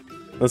open.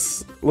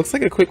 This looks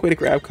like a quick way to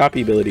grab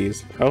copy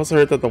abilities. I also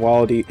heard that the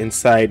Waddledee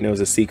inside knows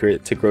a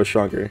secret to grow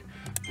stronger.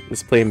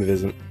 Let's play him a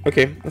visit.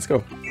 Okay, let's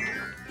go.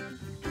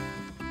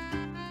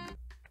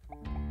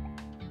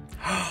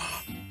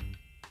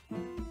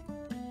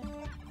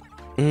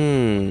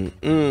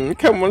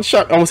 Come on,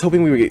 shop. I was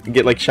hoping we would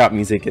get like shop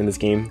music in this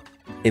game.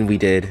 And we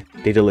did.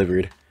 They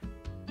delivered.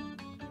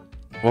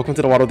 Welcome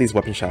to the Waddledee's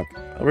weapon shop.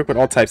 I work with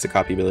all types of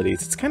copy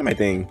abilities. It's kind of my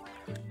thing.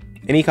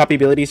 Any copy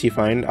abilities you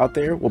find out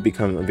there will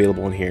become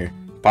available in here.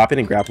 Pop in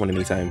and grab one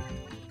anytime.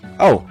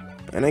 Oh,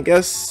 and I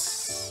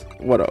guess...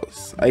 what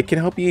else? I can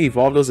help you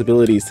evolve those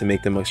abilities to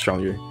make them much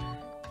stronger.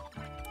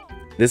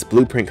 This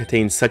blueprint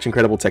contains such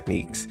incredible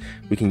techniques.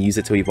 We can use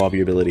it to evolve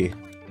your ability.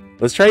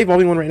 Let's try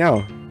evolving one right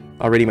now.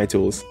 Already my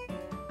tools.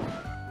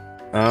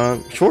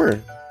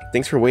 Sure.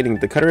 Thanks for waiting.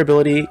 The cutter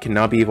ability can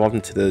now be evolved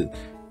into the...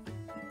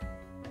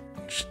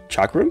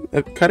 chakra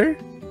cutter?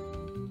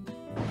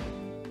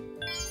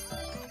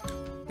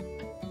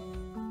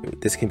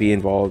 This can be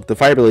involved. The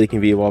fire ability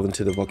can be evolved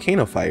into the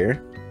volcano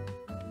fire.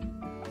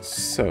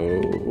 So,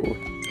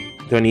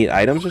 do I need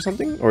items or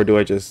something, or do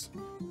I just?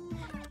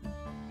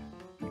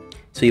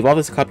 To evolve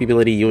this copy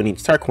ability, you will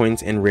need star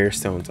coins and rare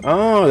stones.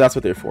 Oh, that's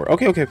what they're for.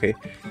 Okay.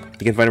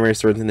 You can find rare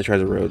stones in the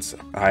treasure roads,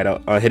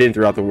 hidden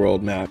throughout the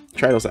world map.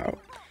 Try those out.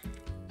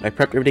 I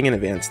prepped everything in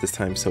advance this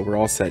time, so we're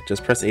all set.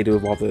 Just press A to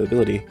evolve the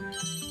ability.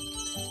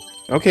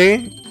 Okay.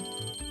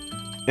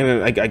 And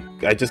then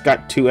I just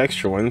got 2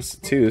 extra ones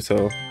too,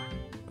 so.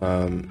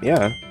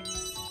 Yeah.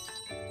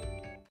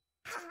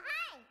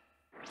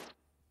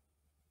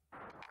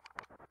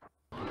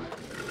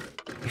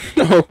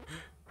 No.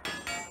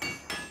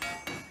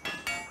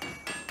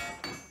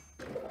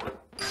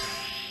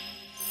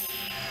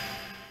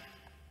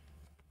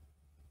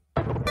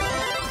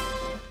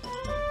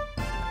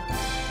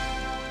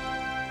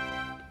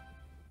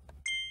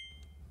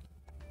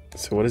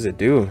 So what does it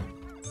do?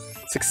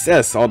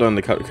 Success! All done.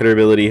 The cutter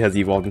ability has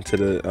evolved into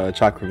the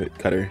chakra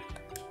cutter.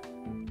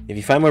 If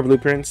you find more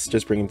blueprints,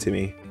 just bring them to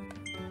me.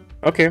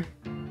 Okay.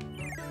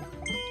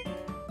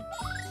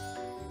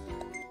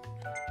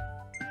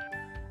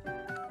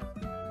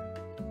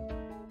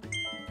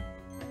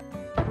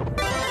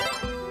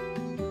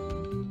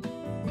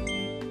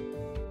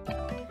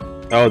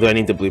 Oh, do I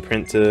need the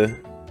blueprint to...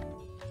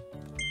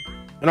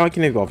 Oh, no, I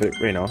can evolve it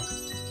right now.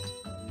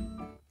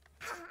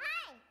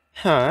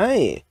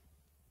 Hi!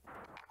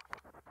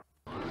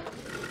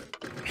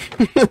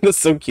 That's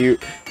so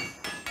cute.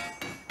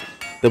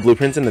 The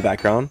blueprint's in the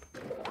background.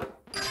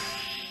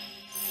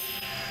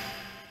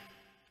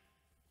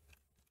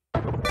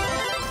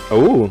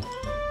 Oh.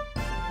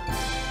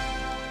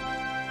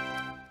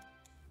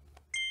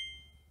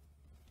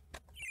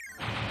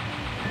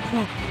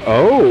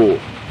 Oh!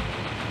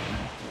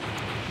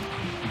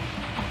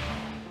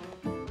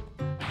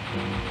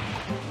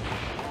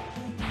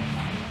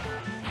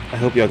 I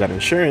hope y'all got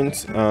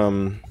insurance.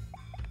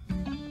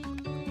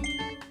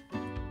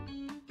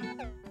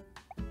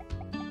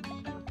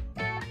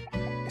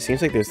 It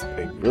seems like there's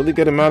a really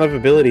good amount of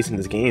abilities in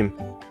this game.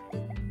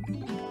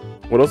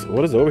 What else?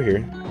 What is over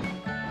here?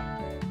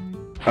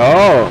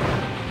 Oh!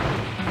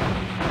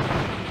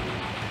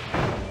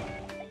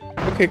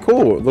 Okay,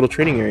 cool. A little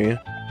training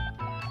area.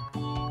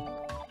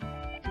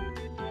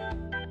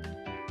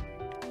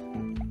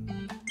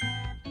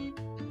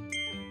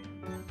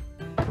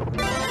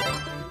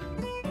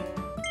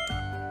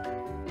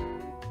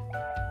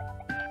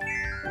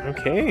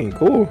 Okay,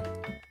 cool.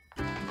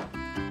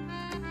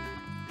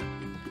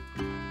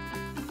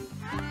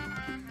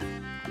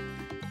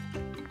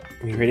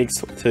 You ready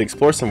to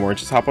explore some more?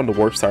 Just hop on the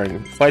Warp Star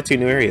and fly to a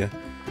new area.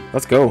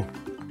 Let's go.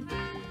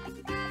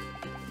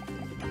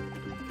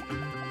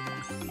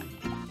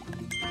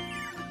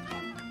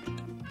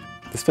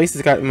 This place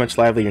has gotten much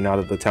livelier now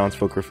that the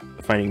townsfolk are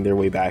finding their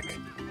way back.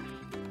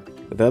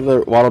 But the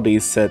other Waddle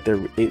Dees said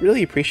they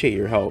really appreciate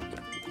your help.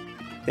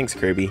 Thanks,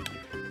 Kirby.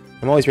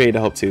 I'm always ready to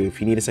help too. If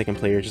you need a second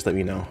player, just let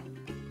me know.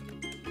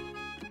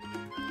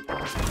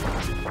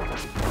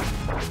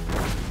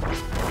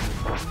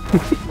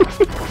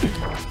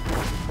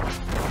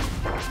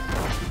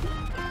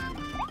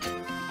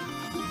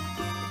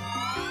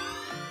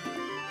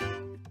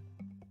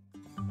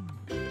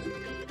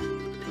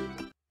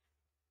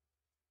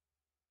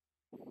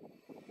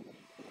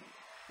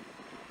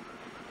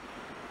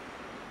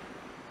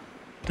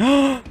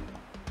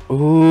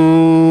 Ooh.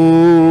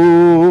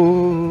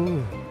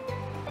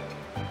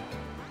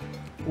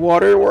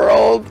 Water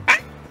World.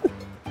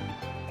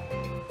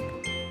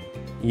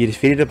 You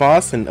defeated a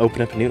boss and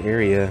opened up a new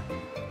area.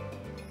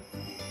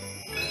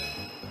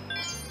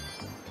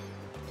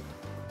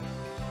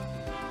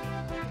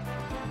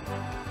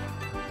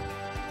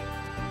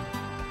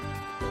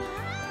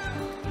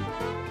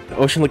 The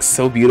ocean looks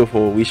so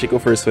beautiful. We should go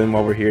for a swim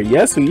while we're here.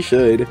 Yes, we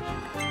should.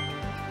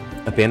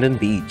 Abandoned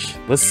beach.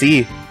 Let's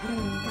see.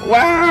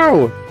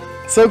 Wow!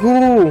 So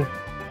cool!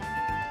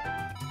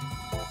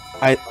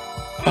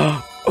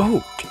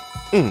 Oh!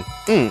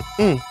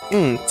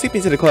 Take me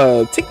to the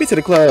club! Take me to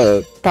the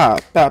club! Pow!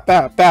 Pow!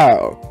 Pow!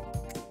 Pow!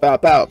 Pow!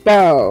 Pow!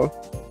 Pow!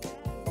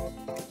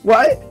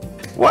 What?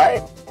 What?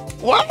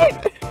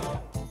 What?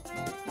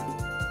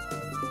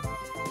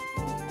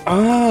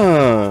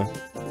 Ah!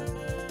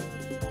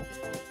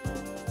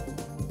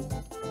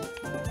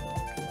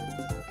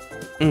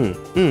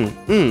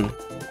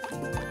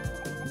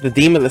 The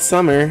theme of the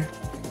summer.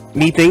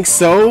 Methinks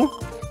so?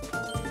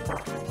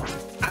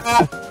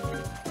 Ah!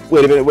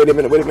 Wait a minute, wait a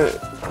minute, wait a minute.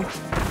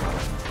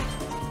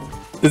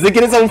 Does it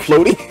get its own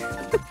floaty?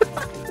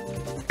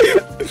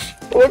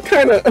 What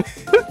kind of...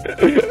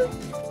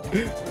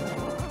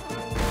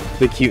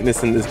 The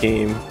cuteness in this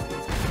game.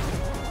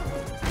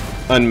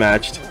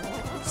 Unmatched.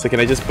 So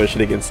can I just push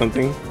it against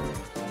something?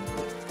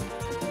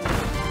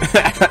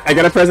 I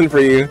got a present for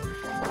you.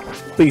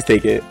 Please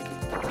take it.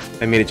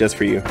 I made it just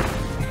for you.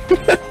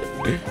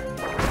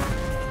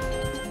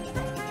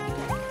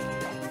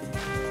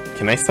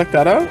 Can I suck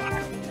that out?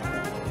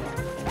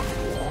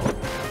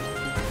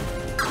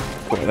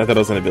 Cool, I thought that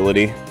was an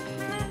ability.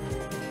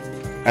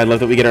 I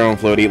love that we get our own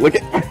floaty. Look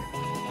at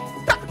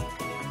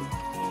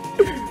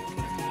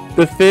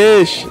the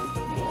fish.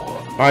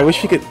 Oh, I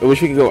wish we could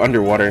go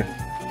underwater.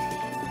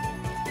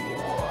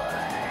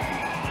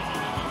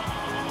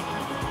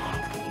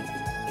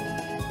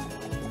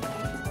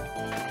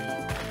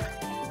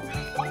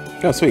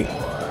 Oh, sweet.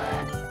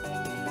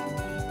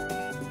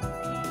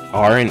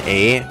 R and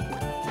A.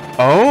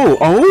 Oh,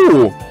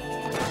 oh.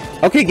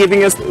 Okay,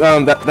 giving us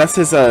that's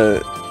his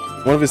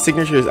one of his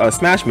signature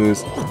smash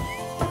moves.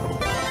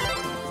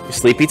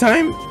 Sleepy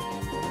time?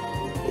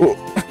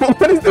 What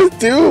does this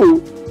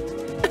do?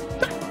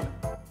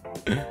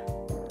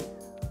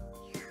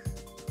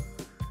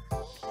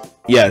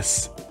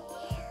 Yes.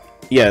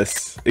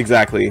 Yes,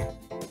 exactly.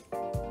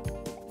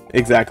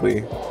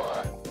 Exactly.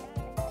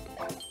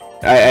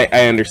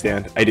 I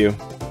understand. I do.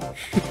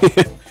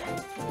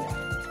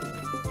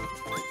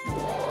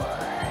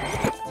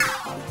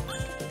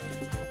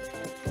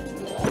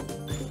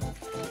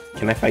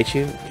 Can I fight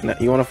you?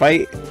 You want to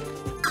fight?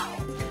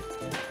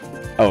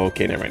 Oh,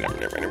 okay. Never mind.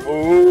 Never mind.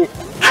 Ooh.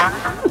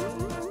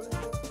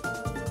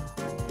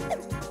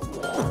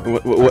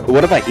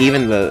 What if I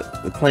even the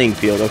playing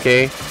field?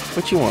 Okay.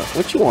 What you want?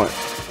 What you want?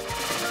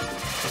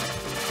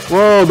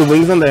 Whoa! The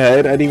wings on the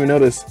head. I didn't even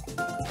notice.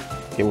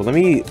 Okay. Well, let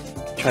me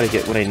try to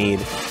get what I need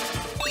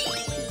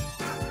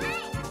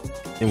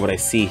and what I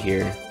see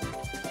here.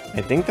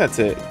 I think that's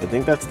it. I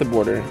think that's the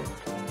border.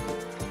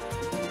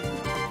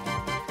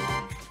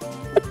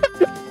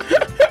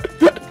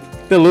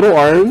 The little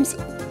arms.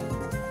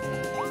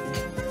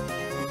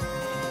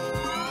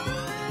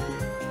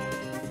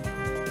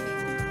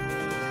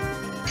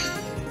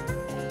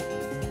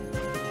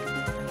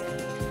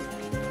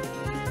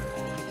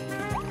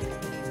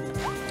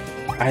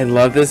 I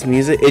love this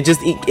music.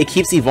 It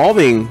keeps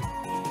evolving.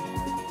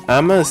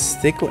 I'm gonna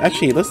stick with,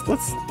 actually, let's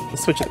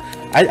switch it.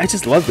 I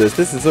just love this.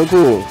 This is so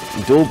cool.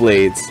 Dual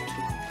blades.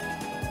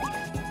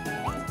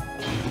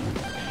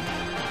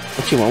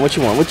 What you want? What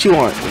you want? What you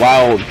want?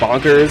 Wild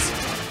bonkers.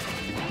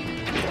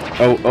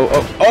 Oh, oh,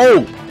 oh,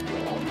 oh!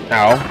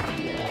 Ow.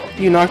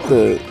 You knocked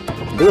the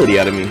ability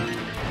out of me.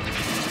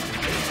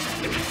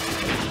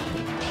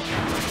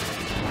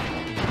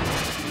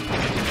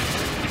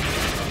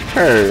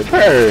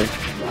 Purr.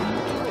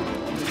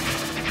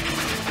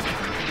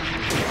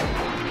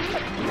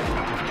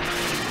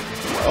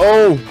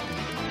 Oh!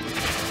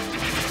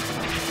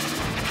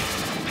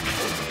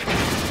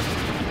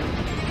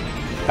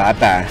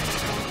 Bye-bye.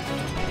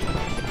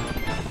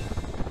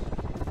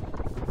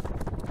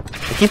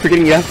 I keep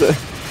forgetting you have to...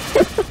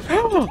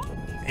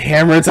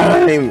 Hammer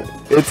time!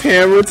 It's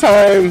hammer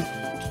time!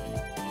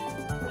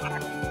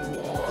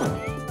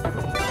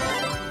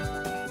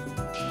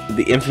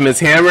 The infamous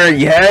hammer,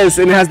 yes!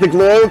 And it has the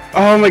globe!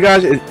 Oh my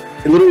gosh, it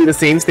literally the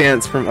same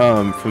stance from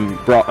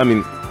Brawl, I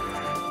mean...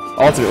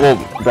 Ultimate, well,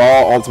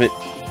 Brawl, Ultimate,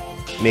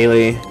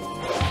 Melee.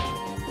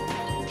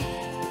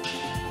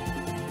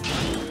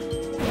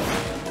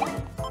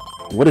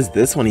 What does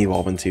this one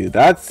evolve into?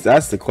 That's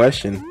the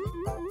question.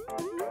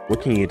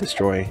 What can you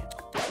destroy?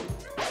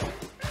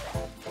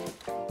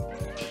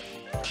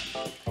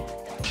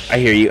 I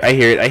hear you. I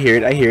hear it. I hear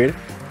it. I hear it.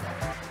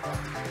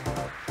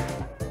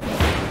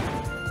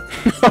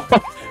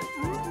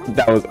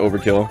 That was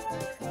overkill.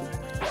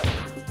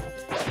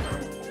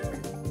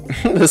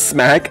 The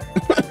smack.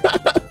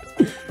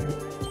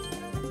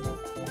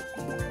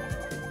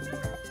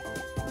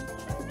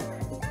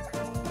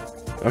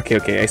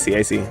 Okay, I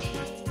see.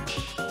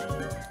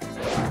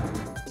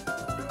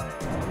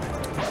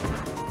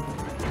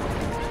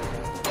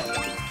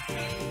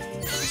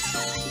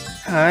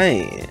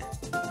 Hi.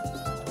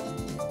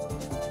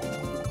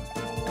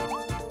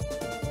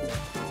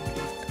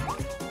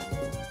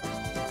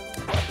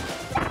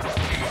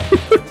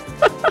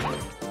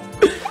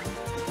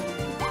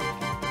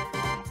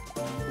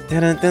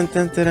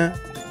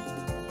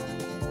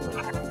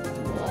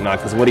 Nah,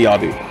 cause what do y'all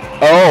do?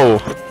 Oh!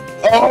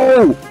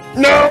 Oh!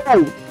 No!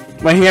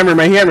 My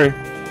hammer!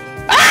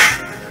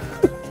 Ah!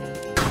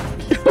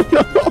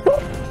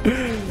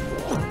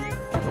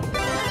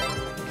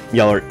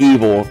 Y'all are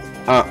evil.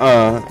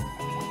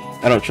 I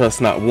don't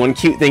trust not one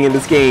cute thing in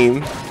this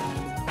game.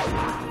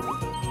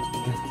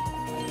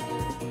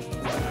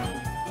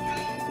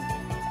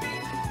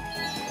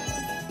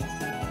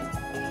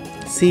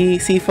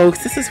 See,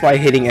 folks, this is why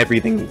hitting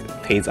everything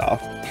pays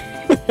off.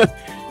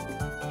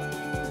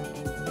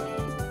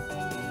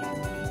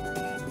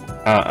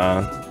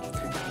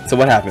 So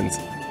what happens?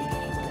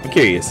 I'm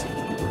curious.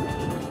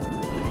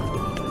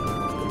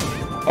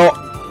 Oh!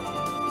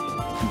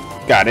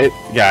 Got it.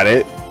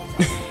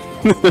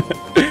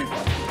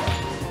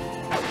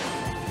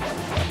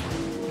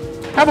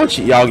 How about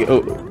y'all get...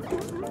 Oh,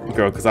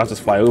 girl, because I'll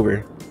just fly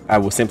over. I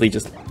will simply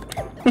just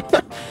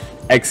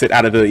exit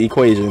out of the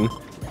equation.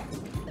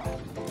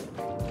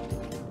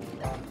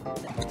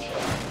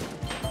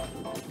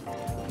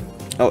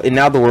 Oh, and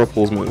now the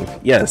whirlpools move.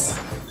 Yes.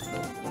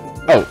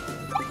 Oh.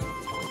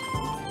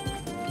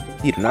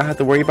 You do not have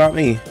to worry about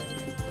me.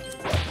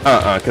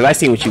 Because I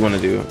see what you want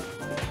to do.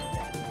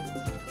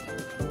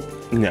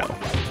 No.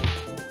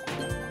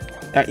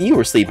 You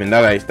were sleeping.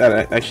 That I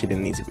actually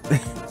didn't need to.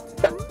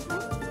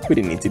 We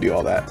didn't need to do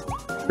all that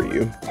for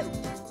you.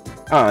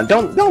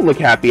 Don't look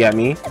happy at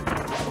me,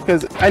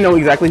 because I know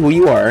exactly who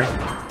you are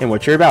and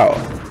what you're about.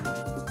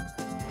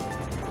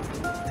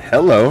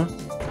 Hello.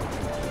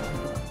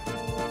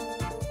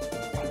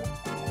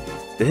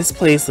 This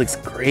place looks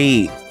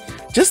great.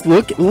 Just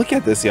look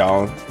at this,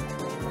 y'all.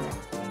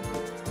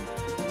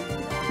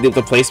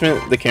 The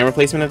placement, the camera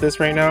placement of this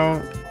right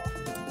now.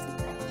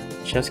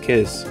 Chef's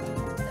kiss.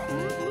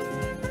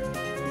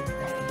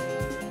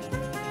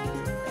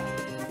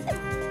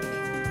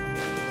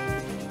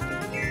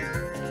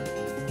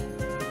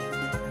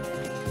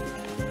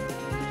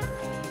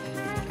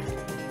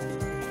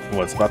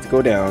 What's about to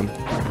go down?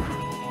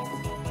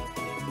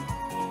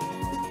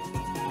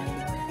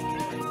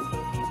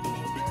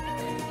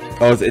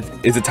 Oh, is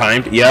it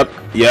timed? Yep.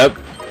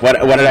 What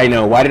did I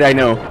know? Why did I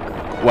know?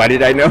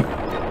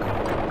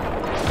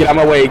 Get out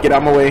my way,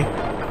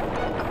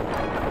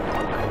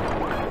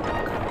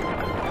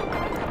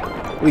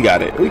 We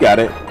got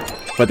it.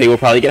 But they will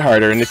probably get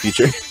harder in the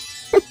future.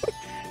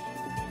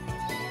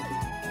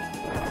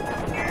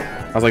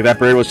 I was like, that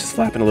bird was just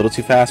flapping a little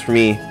too fast for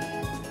me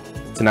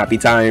to not be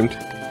timed.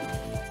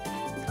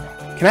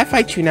 Can I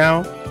fight you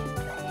now?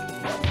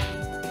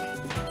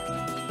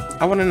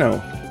 I want to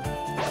know.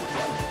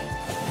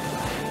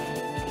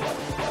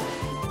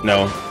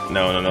 No.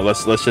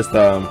 Let's just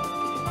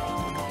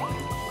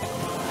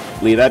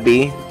leave that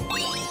be.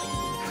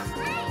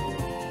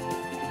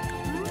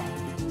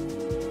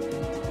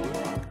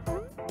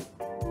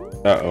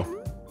 Uh-oh.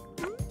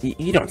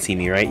 You don't see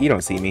me, right? You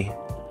don't see me.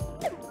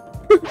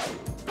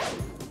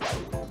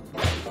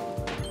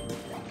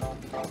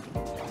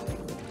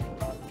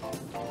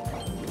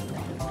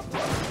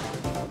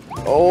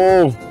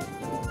 Oh!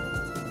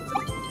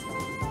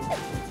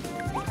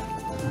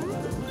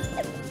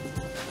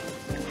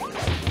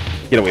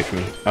 Get away from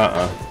me.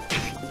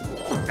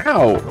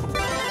 Ow!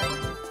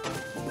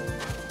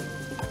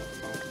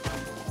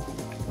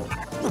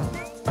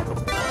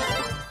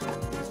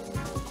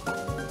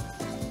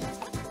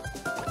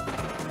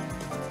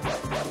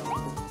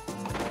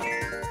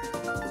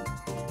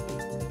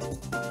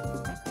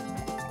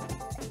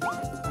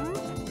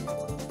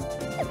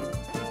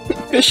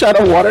 Fish out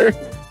of water?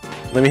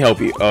 Let me help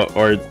you.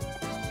 Or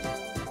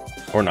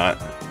not.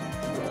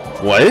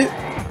 What?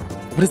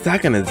 What is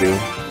that gonna do?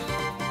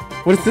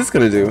 What is this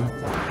gonna do?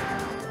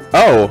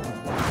 Oh!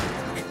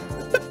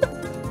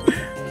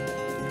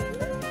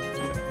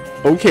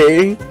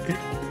 Okay.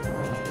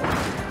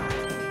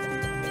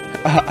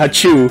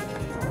 Achoo.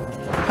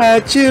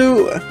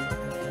 Achoo.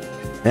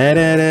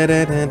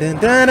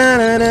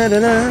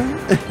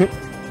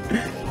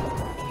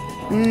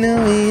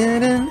 No, we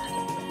hadn't.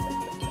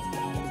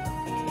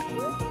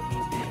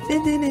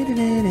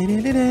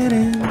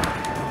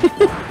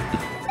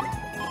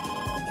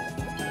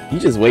 You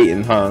just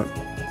waiting, huh?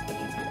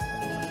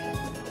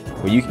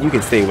 Well, you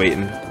can stay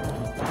waiting.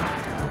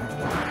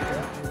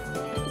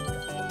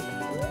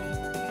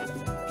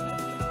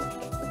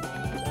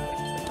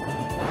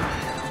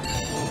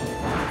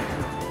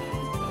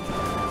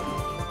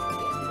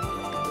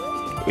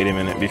 Wait a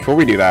minute, before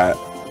we do that.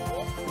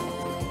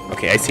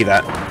 Okay, I see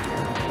that.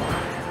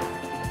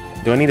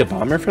 Do I need a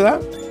bomber for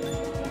that?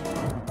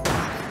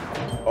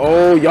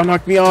 Oh, y'all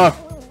knocked me off.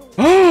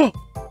 Oh!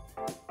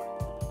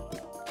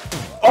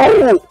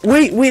 Oh!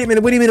 Wait a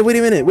minute, wait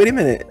a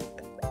minute.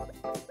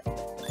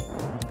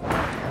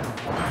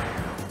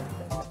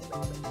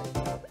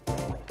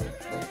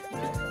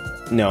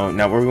 No,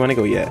 not where we want to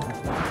go yet.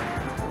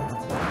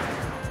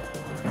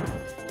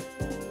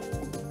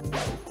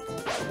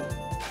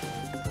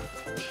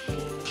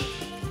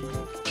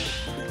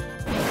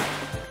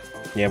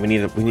 Yeah, we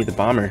need the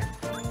bomber.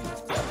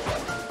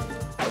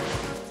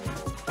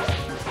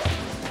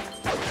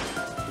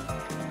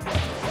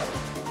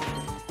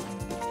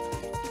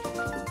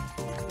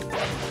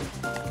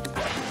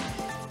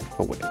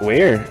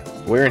 Where?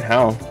 Where and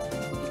how?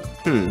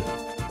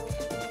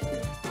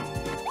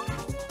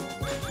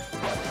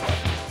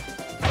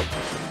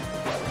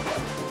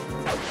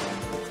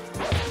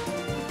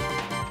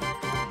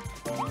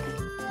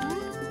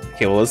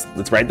 Okay, well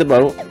let's ride the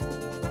boat.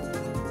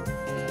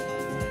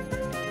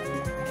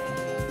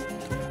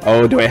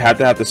 Oh, do I have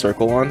to have the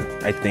circle on?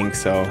 I think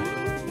so.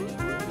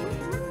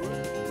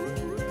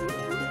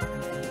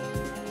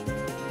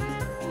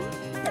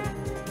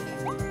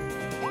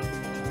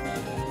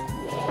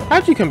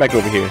 How'd you come back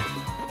over here?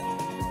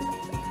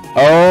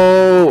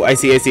 Oh, I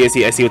see what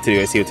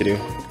to do.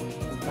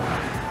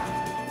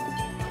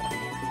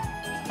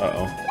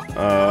 Uh-oh.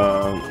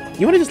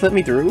 You wanna just let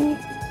me through?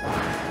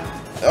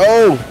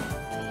 Oh!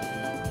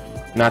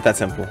 Not that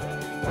simple.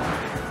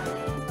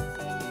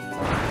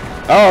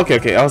 Oh,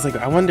 okay. I was like,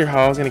 I wonder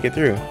how I was gonna get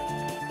through.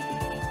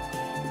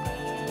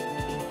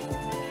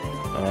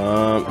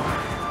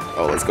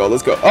 Oh, let's go.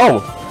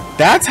 Oh!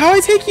 That's how I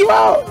take you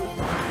out?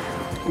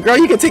 Girl,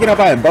 you get taken out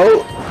by a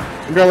boat?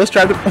 Girl, let's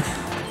drive the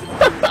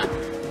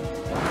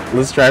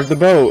let's drive the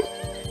boat.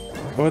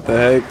 What the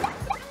heck?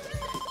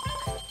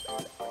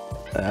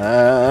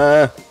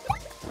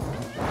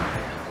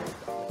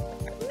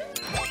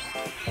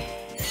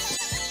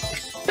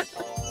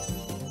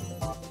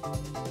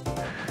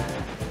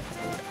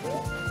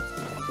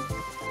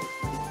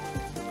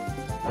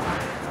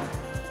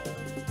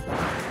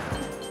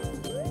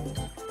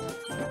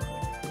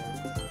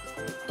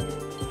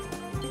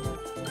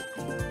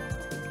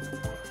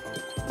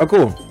 Oh,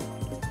 cool.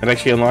 I've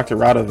actually unlocked a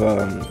route of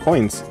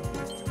coins.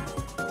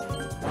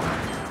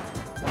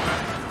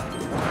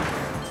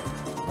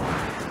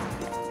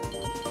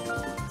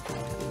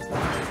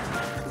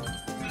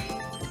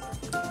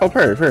 Oh,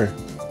 purr.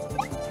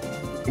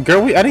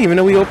 Girl, I didn't even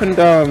know we opened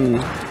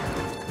the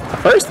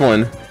first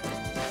one.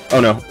 Oh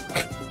no.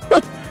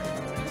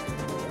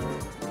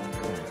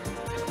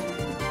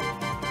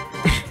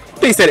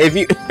 They said if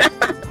you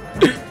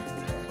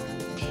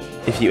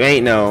if you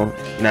ain't know,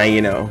 now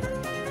you know.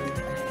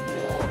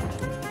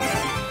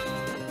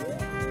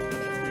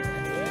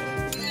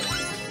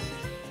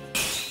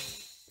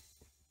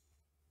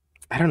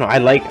 I don't know. I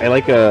like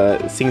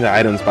seeing the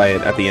items by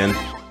it at the end.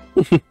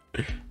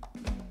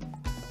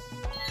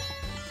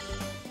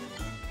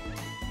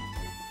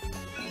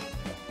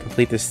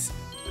 Complete this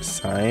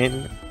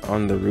sign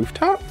on the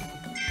rooftop?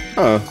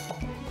 Huh.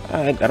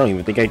 I don't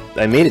even think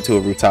I made it to a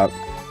rooftop.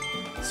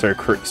 Sir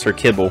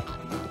Kibble.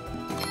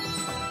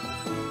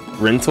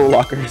 Rental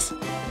lockers.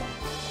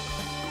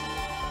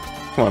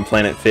 Come on,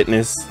 Planet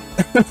Fitness.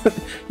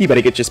 You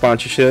better get your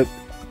sponsorship.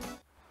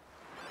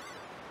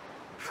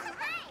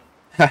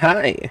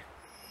 Hi.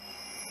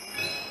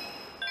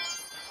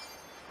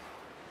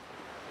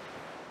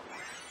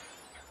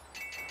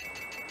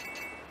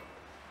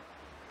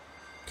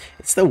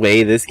 It's the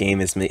way this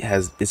game it's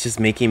just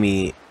making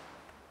me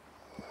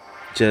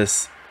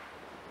just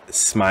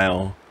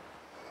smile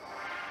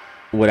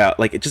without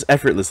just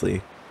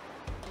effortlessly.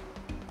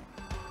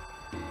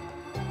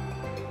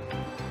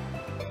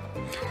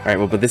 Alright,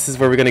 well, but this is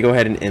where we're going to go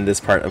ahead and end this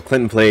part of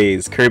Clinton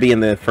Plays Kirby in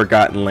the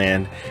Forgotten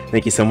Land.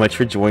 Thank you so much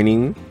for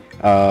joining.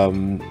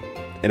 And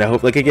I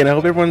hope, like, again, I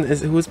hope everyone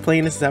who is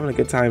playing this is having a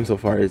good time so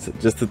far. It's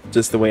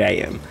just the way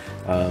I am.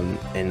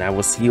 And I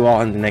will see you all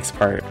in the next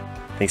part.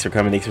 Thanks for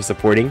coming. Thanks for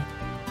supporting.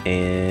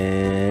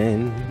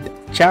 And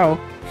ciao.